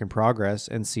for American Progress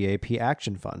and CAP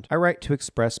Action Fund, I write to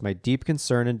express my deep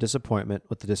concern and disappointment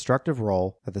with the destructive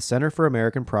role that the Center for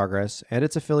American Progress and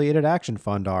its affiliated Action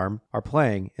Fund arm are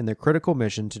playing in their critical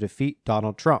mission to defeat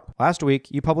Donald Trump. Last week,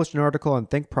 you published an article on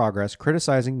Think Progress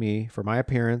criticizing me for my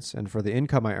appearance and for the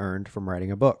income I earned from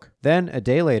writing a book. Then, a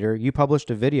day later, you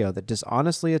published a video that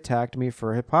dishonestly attacked me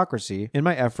for hypocrisy in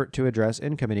my effort to address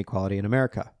income inequality in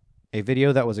America. A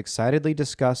video that was excitedly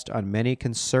discussed on many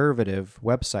conservative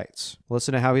websites.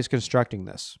 Listen to how he's constructing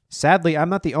this. Sadly, I'm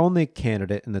not the only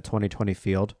candidate in the 2020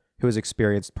 field who has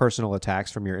experienced personal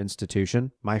attacks from your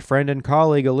institution. My friend and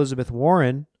colleague Elizabeth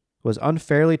Warren was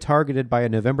unfairly targeted by a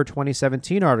November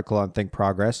 2017 article on Think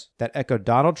Progress that echoed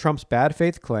Donald Trump's bad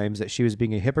faith claims that she was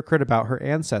being a hypocrite about her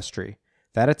ancestry.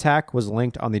 That attack was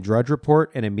linked on the Drudge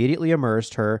Report and immediately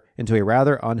immersed her into a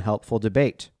rather unhelpful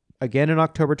debate. Again, in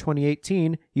October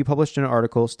 2018, you published an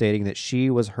article stating that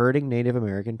she was hurting Native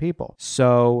American people.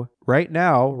 So right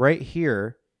now, right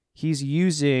here, he's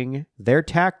using their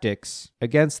tactics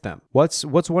against them. What's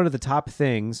one of the top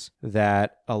things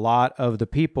that a lot of the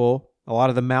people, a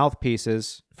lot of the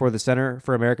mouthpieces for the Center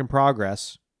for American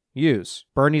Progress use?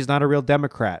 Bernie's not a real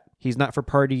Democrat. He's not for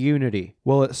party unity.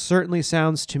 Well, it certainly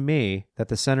sounds to me that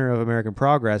the Center of American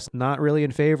Progress not really in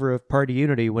favor of party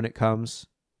unity when it comes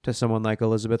to someone like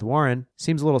Elizabeth Warren.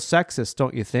 Seems a little sexist,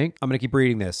 don't you think? I'm going to keep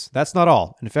reading this. That's not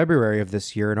all. In February of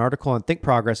this year, an article on Think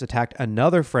Progress attacked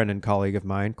another friend and colleague of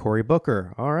mine, Cory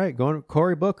Booker. All right, going to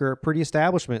Cory Booker, pretty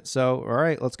establishment. So, all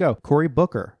right, let's go. Cory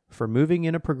Booker, for moving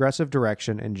in a progressive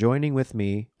direction and joining with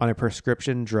me on a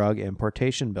prescription drug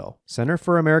importation bill. Center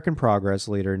for American Progress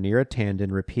leader Neera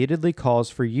Tanden repeatedly calls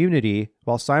for unity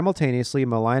while simultaneously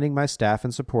maligning my staff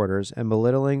and supporters and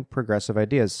belittling progressive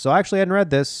ideas. So I actually hadn't read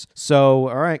this. So,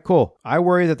 all right, cool. I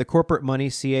worry that the corporate money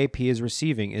CAP is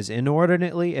receiving is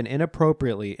inordinately and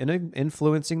inappropriately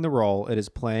influencing the role it is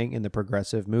playing in the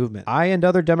progressive movement. I and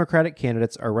other Democratic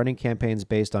candidates are running campaigns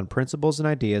based on principles and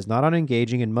ideas, not on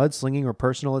engaging in mudslinging or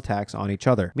personal attacks on each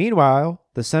other. Meanwhile,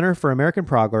 the Center for American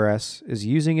Progress is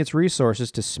using its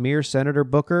resources to smear Senator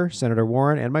Booker, Senator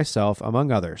Warren, and myself,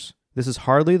 among others. This is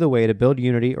hardly the way to build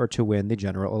unity or to win the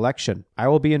general election. I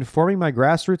will be informing my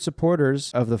grassroots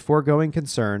supporters of the foregoing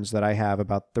concerns that I have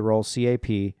about the role CAP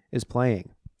is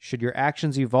playing. Should your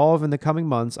actions evolve in the coming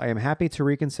months, I am happy to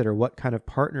reconsider what kind of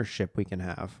partnership we can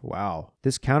have. Wow.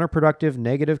 This counterproductive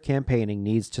negative campaigning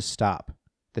needs to stop.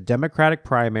 The Democratic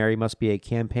primary must be a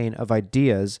campaign of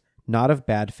ideas, not of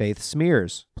bad faith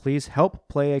smears. Please help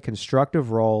play a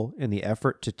constructive role in the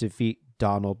effort to defeat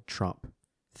Donald Trump.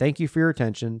 Thank you for your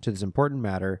attention to this important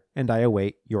matter, and I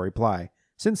await your reply.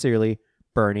 Sincerely,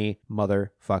 Bernie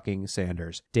motherfucking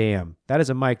Sanders. Damn, that is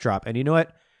a mic drop. And you know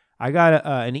what? I got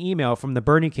an email from the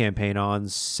Bernie campaign on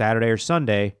Saturday or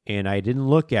Sunday, and I didn't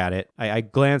look at it. I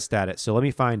glanced at it, so let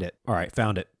me find it. All right,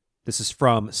 found it. This is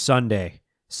from Sunday.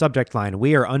 Subject line,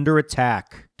 we are under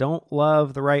attack. Don't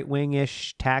love the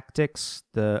right-wing-ish tactics,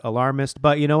 the alarmist.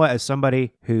 But you know what? As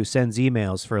somebody who sends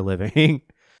emails for a living,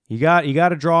 you got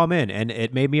to draw them in, and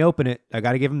it made me open it. I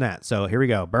got to give him that. So here we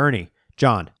go. Bernie.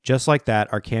 John, just like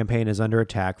that, our campaign is under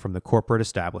attack from the corporate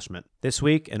establishment. This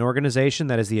week, an organization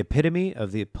that is the epitome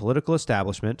of the political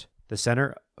establishment, the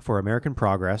Center for American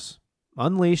Progress,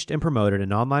 unleashed and promoted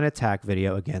an online attack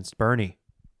video against Bernie.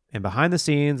 And behind the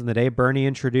scenes, on the day Bernie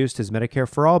introduced his Medicare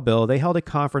for All bill, they held a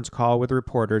conference call with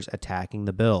reporters attacking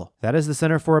the bill. That is the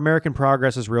Center for American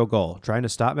Progress's real goal, trying to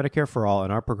stop Medicare for All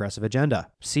and our progressive agenda.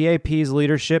 CAP's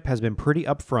leadership has been pretty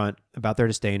upfront about their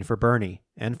disdain for Bernie,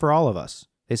 and for all of us.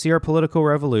 They see our political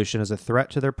revolution as a threat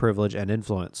to their privilege and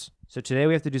influence. So today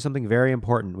we have to do something very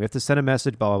important. We have to send a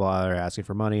message, blah, blah, blah. They're asking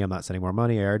for money. I'm not sending more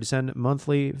money. I already send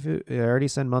monthly.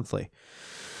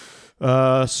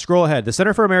 Scroll ahead. The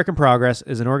Center for American Progress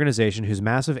is an organization whose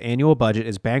massive annual budget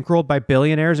is bankrolled by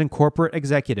billionaires and corporate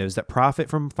executives that profit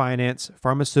from finance,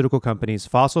 pharmaceutical companies,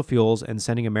 fossil fuels, and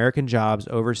sending American jobs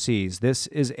overseas. This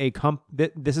is a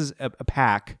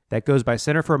PAC that goes by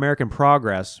Center for American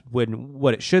Progress, when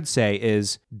what it should say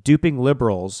is duping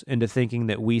liberals into thinking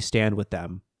that we stand with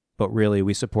them but really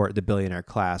we support the billionaire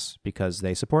class because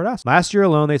they support us. Last year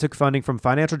alone, they took funding from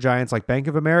financial giants like Bank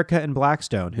of America and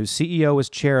Blackstone, whose CEO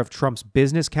was chair of Trump's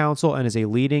Business Council and is a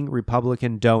leading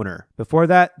Republican donor. Before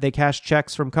that, they cashed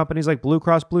checks from companies like Blue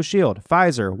Cross Blue Shield,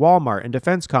 Pfizer, Walmart, and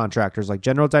defense contractors like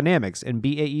General Dynamics and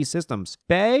BAE Systems.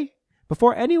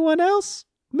 Before anyone else?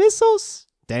 Missiles?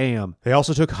 Damn. They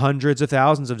also took hundreds of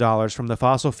thousands of dollars from the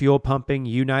fossil fuel pumping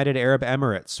United Arab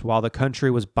Emirates while the country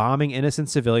was bombing innocent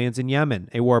civilians in Yemen,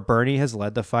 a war Bernie has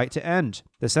led the fight to end.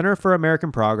 The Center for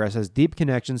American Progress has deep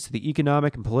connections to the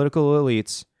economic and political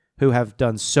elites who have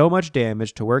done so much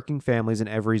damage to working families in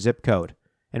every zip code.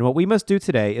 And what we must do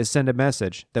today is send a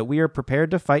message that we are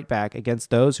prepared to fight back against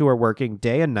those who are working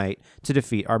day and night to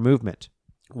defeat our movement.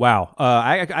 Wow.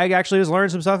 I actually just learned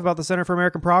some stuff about the Center for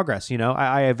American Progress. You know,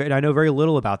 I know very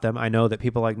little about them. I know that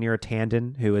people like Neera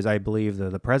Tanden, who is, I believe,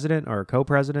 the president or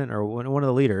co-president or one of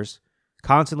the leaders,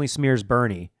 constantly smears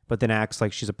Bernie, but then acts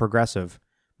like she's a progressive.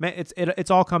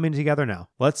 It's all coming together now.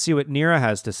 Let's see what Neera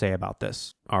has to say about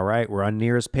this. All right, we're on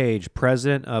Neera's page,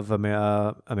 president of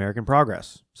American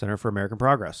Progress, Center for American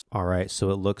Progress. All right,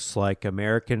 so it looks like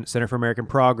Center for American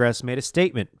Progress made a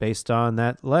statement based on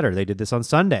that letter. They did this on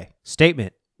Sunday.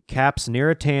 Statement. Caps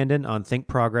Neera Tanden on Think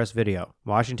Progress video.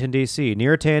 Washington, D.C.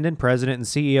 Neera Tanden, president and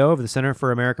CEO of the Center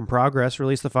for American Progress,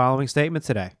 released the following statement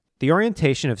today. The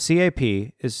orientation of CAP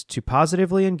is to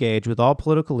positively engage with all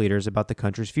political leaders about the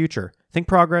country's future. Think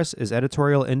Progress is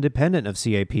editorial independent of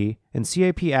CAP and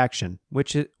CAP action,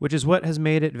 which is what has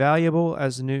made it valuable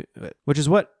as a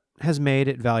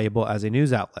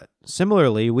news outlet.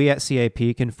 Similarly, we at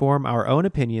CAP can form our own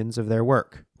opinions of their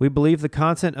work. We believe the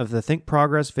content of the Think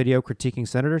Progress video critiquing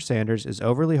Senator Sanders is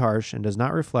overly harsh and does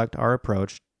not reflect our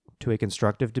approach to a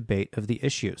constructive debate of the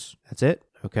issues. That's it?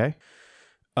 Okay.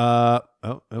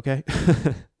 Okay.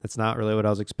 That's not really what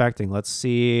I was expecting. Let's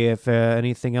see if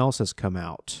anything else has come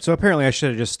out. So apparently I should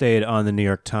have just stayed on the New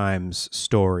York Times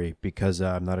story because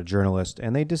I'm not a journalist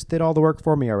and they just did all the work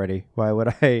for me already. Why would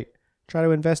I try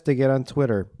to investigate on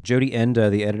Twitter? Jody Enda,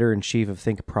 the editor-in-chief of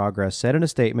Think Progress, said in a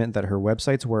statement that her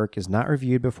website's work is not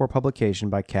reviewed before publication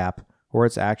by CAP or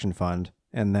its action fund,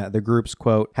 and that the group's,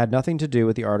 quote, had nothing to do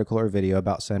with the article or video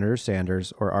about Senator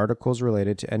Sanders or articles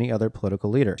related to any other political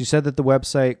leader. She said that the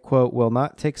website, quote, will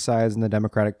not take sides in the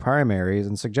Democratic primaries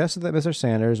and suggested that Mr.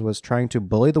 Sanders was trying to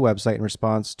bully the website in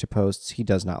response to posts he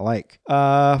does not like.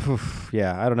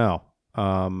 Yeah, I don't know.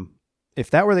 If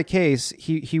that were the case,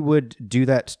 he would do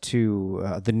that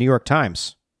to the New York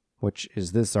Times, which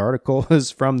is this article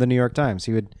is from the New York Times.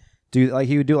 He would do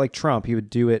it like Trump. He would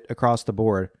do it across the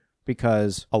board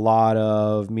because a lot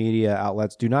of media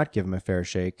outlets do not give him a fair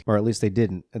shake, or at least they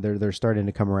didn't. They're starting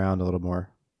to come around a little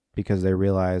more because they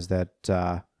realize that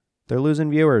they're losing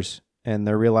viewers and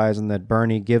they're realizing that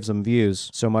Bernie gives them views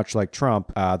so much like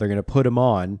Trump. They're going to put him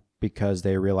on because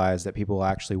they realize that people will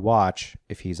actually watch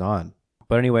if he's on.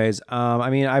 But anyways,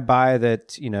 I buy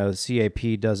that,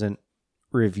 CAP doesn't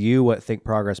review what Think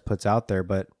Progress puts out there,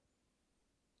 but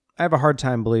I have a hard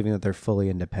time believing that they're fully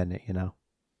independent,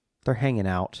 They're hanging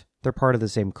out. They're part of the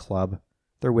same club.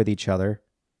 They're with each other.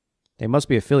 They must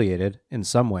be affiliated in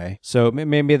some way. So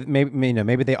maybe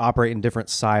they operate in different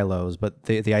silos, but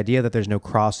the idea that there's no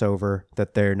crossover,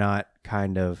 that they're not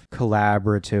kind of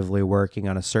collaboratively working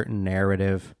on a certain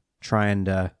narrative, trying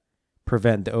to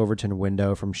prevent the Overton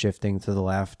window from shifting to the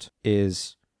left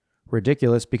is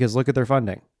ridiculous because look at their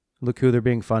funding. Look who they're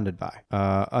being funded by.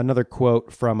 Another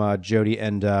quote from Jody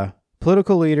Enda.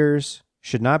 Political leaders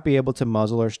should not be able to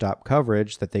muzzle or stop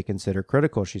coverage that they consider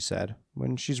critical, she said.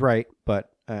 When she's right,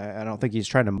 but I don't think he's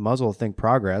trying to muzzle Think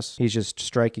Progress. He's just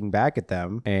striking back at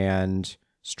them and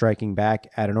striking back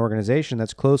at an organization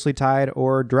that's closely tied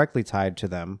or directly tied to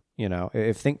them.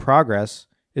 If Think Progress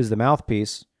is the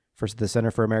mouthpiece for the Center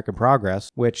for American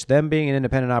Progress, which them being an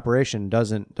independent operation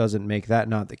doesn't make that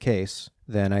not the case,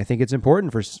 then I think it's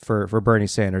important for Bernie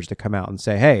Sanders to come out and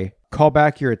say, hey, call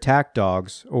back your attack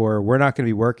dogs or we're not going to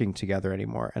be working together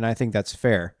anymore. And I think that's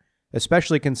fair,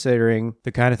 especially considering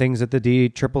the kind of things that the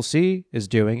DCCC is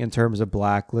doing in terms of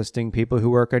blacklisting people who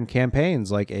work on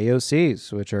campaigns like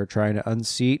AOCs, which are trying to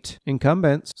unseat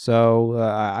incumbents. So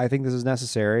I think this is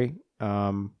necessary.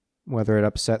 Whether it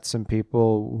upsets some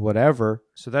people, whatever.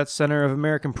 So that's Center of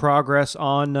American Progress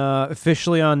on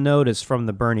officially on notice from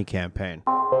the Bernie campaign.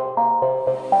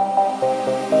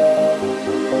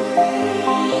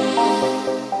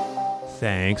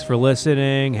 Thanks for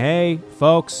listening. Hey,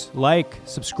 folks,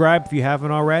 subscribe if you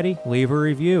haven't already. Leave a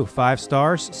review. 5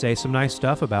 stars. Say some nice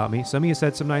stuff about me. Some of you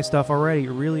said some nice stuff already.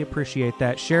 Really appreciate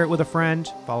that. Share it with a friend.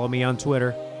 Follow me on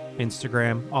Twitter,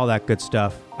 Instagram, all that good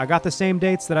stuff. I got the same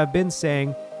dates that I've been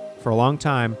saying for a long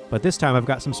time, but this time I've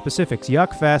got some specifics.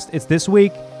 Yuck Fest, it's this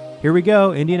week. Here we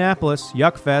go, Indianapolis,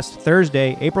 Yuck Fest,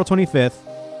 Thursday, April 25th,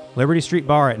 Liberty Street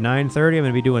Bar at 9:30. I'm going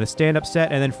to be doing a stand-up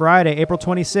set, and then Friday, April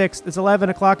 26th, it's 11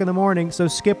 o'clock in the morning, so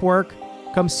skip work.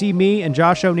 Come see me and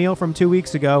Josh O'Neill from 2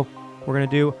 weeks ago. We're going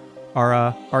to do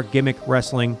our gimmick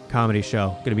wrestling comedy show.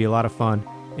 Going to be a lot of fun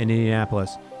in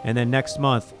Indianapolis. And then next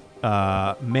month,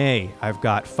 May, I've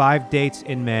got 5 dates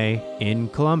in May in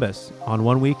Columbus on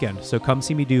one weekend. So come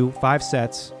see me do 5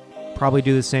 sets. Probably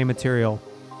do the same material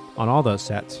on all those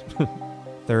sets.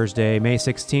 Thursday, May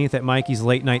 16th at Mikey's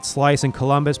Late Night Slice in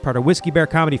Columbus, part of Whiskey Bear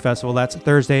Comedy Festival. That's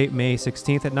Thursday, May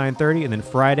 16th at 9:30. And then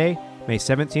Friday, May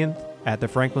 17th at the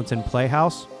Franklinton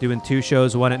Playhouse, doing 2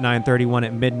 shows, one at 9:30, one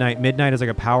at midnight. Midnight is like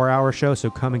a power hour show, so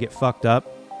come and get fucked up.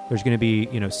 There's going to be,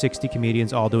 60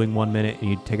 comedians all doing 1 minute, and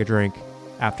you take a drink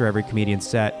after every comedian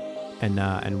set,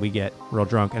 and we get real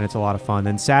drunk, and it's a lot of fun.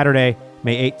 Then Saturday,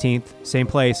 May 18th, same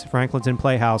place, Franklinton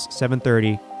Playhouse,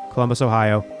 7:30, Columbus,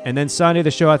 Ohio. And then Sunday,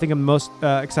 the show I think I'm most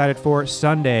excited for,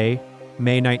 Sunday,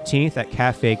 May 19th at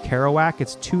Cafe Kerouac.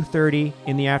 It's 2:30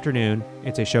 in the afternoon.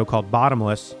 It's a show called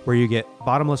Bottomless, where you get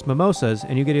bottomless mimosas,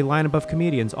 and you get a lineup of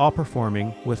comedians all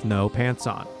performing with no pants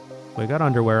on. We got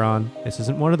underwear on. This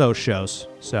isn't one of those shows.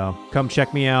 So come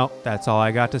check me out. That's all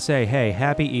I got to say. Hey,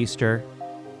 happy Easter.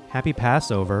 Happy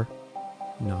Passover.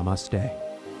 Namaste.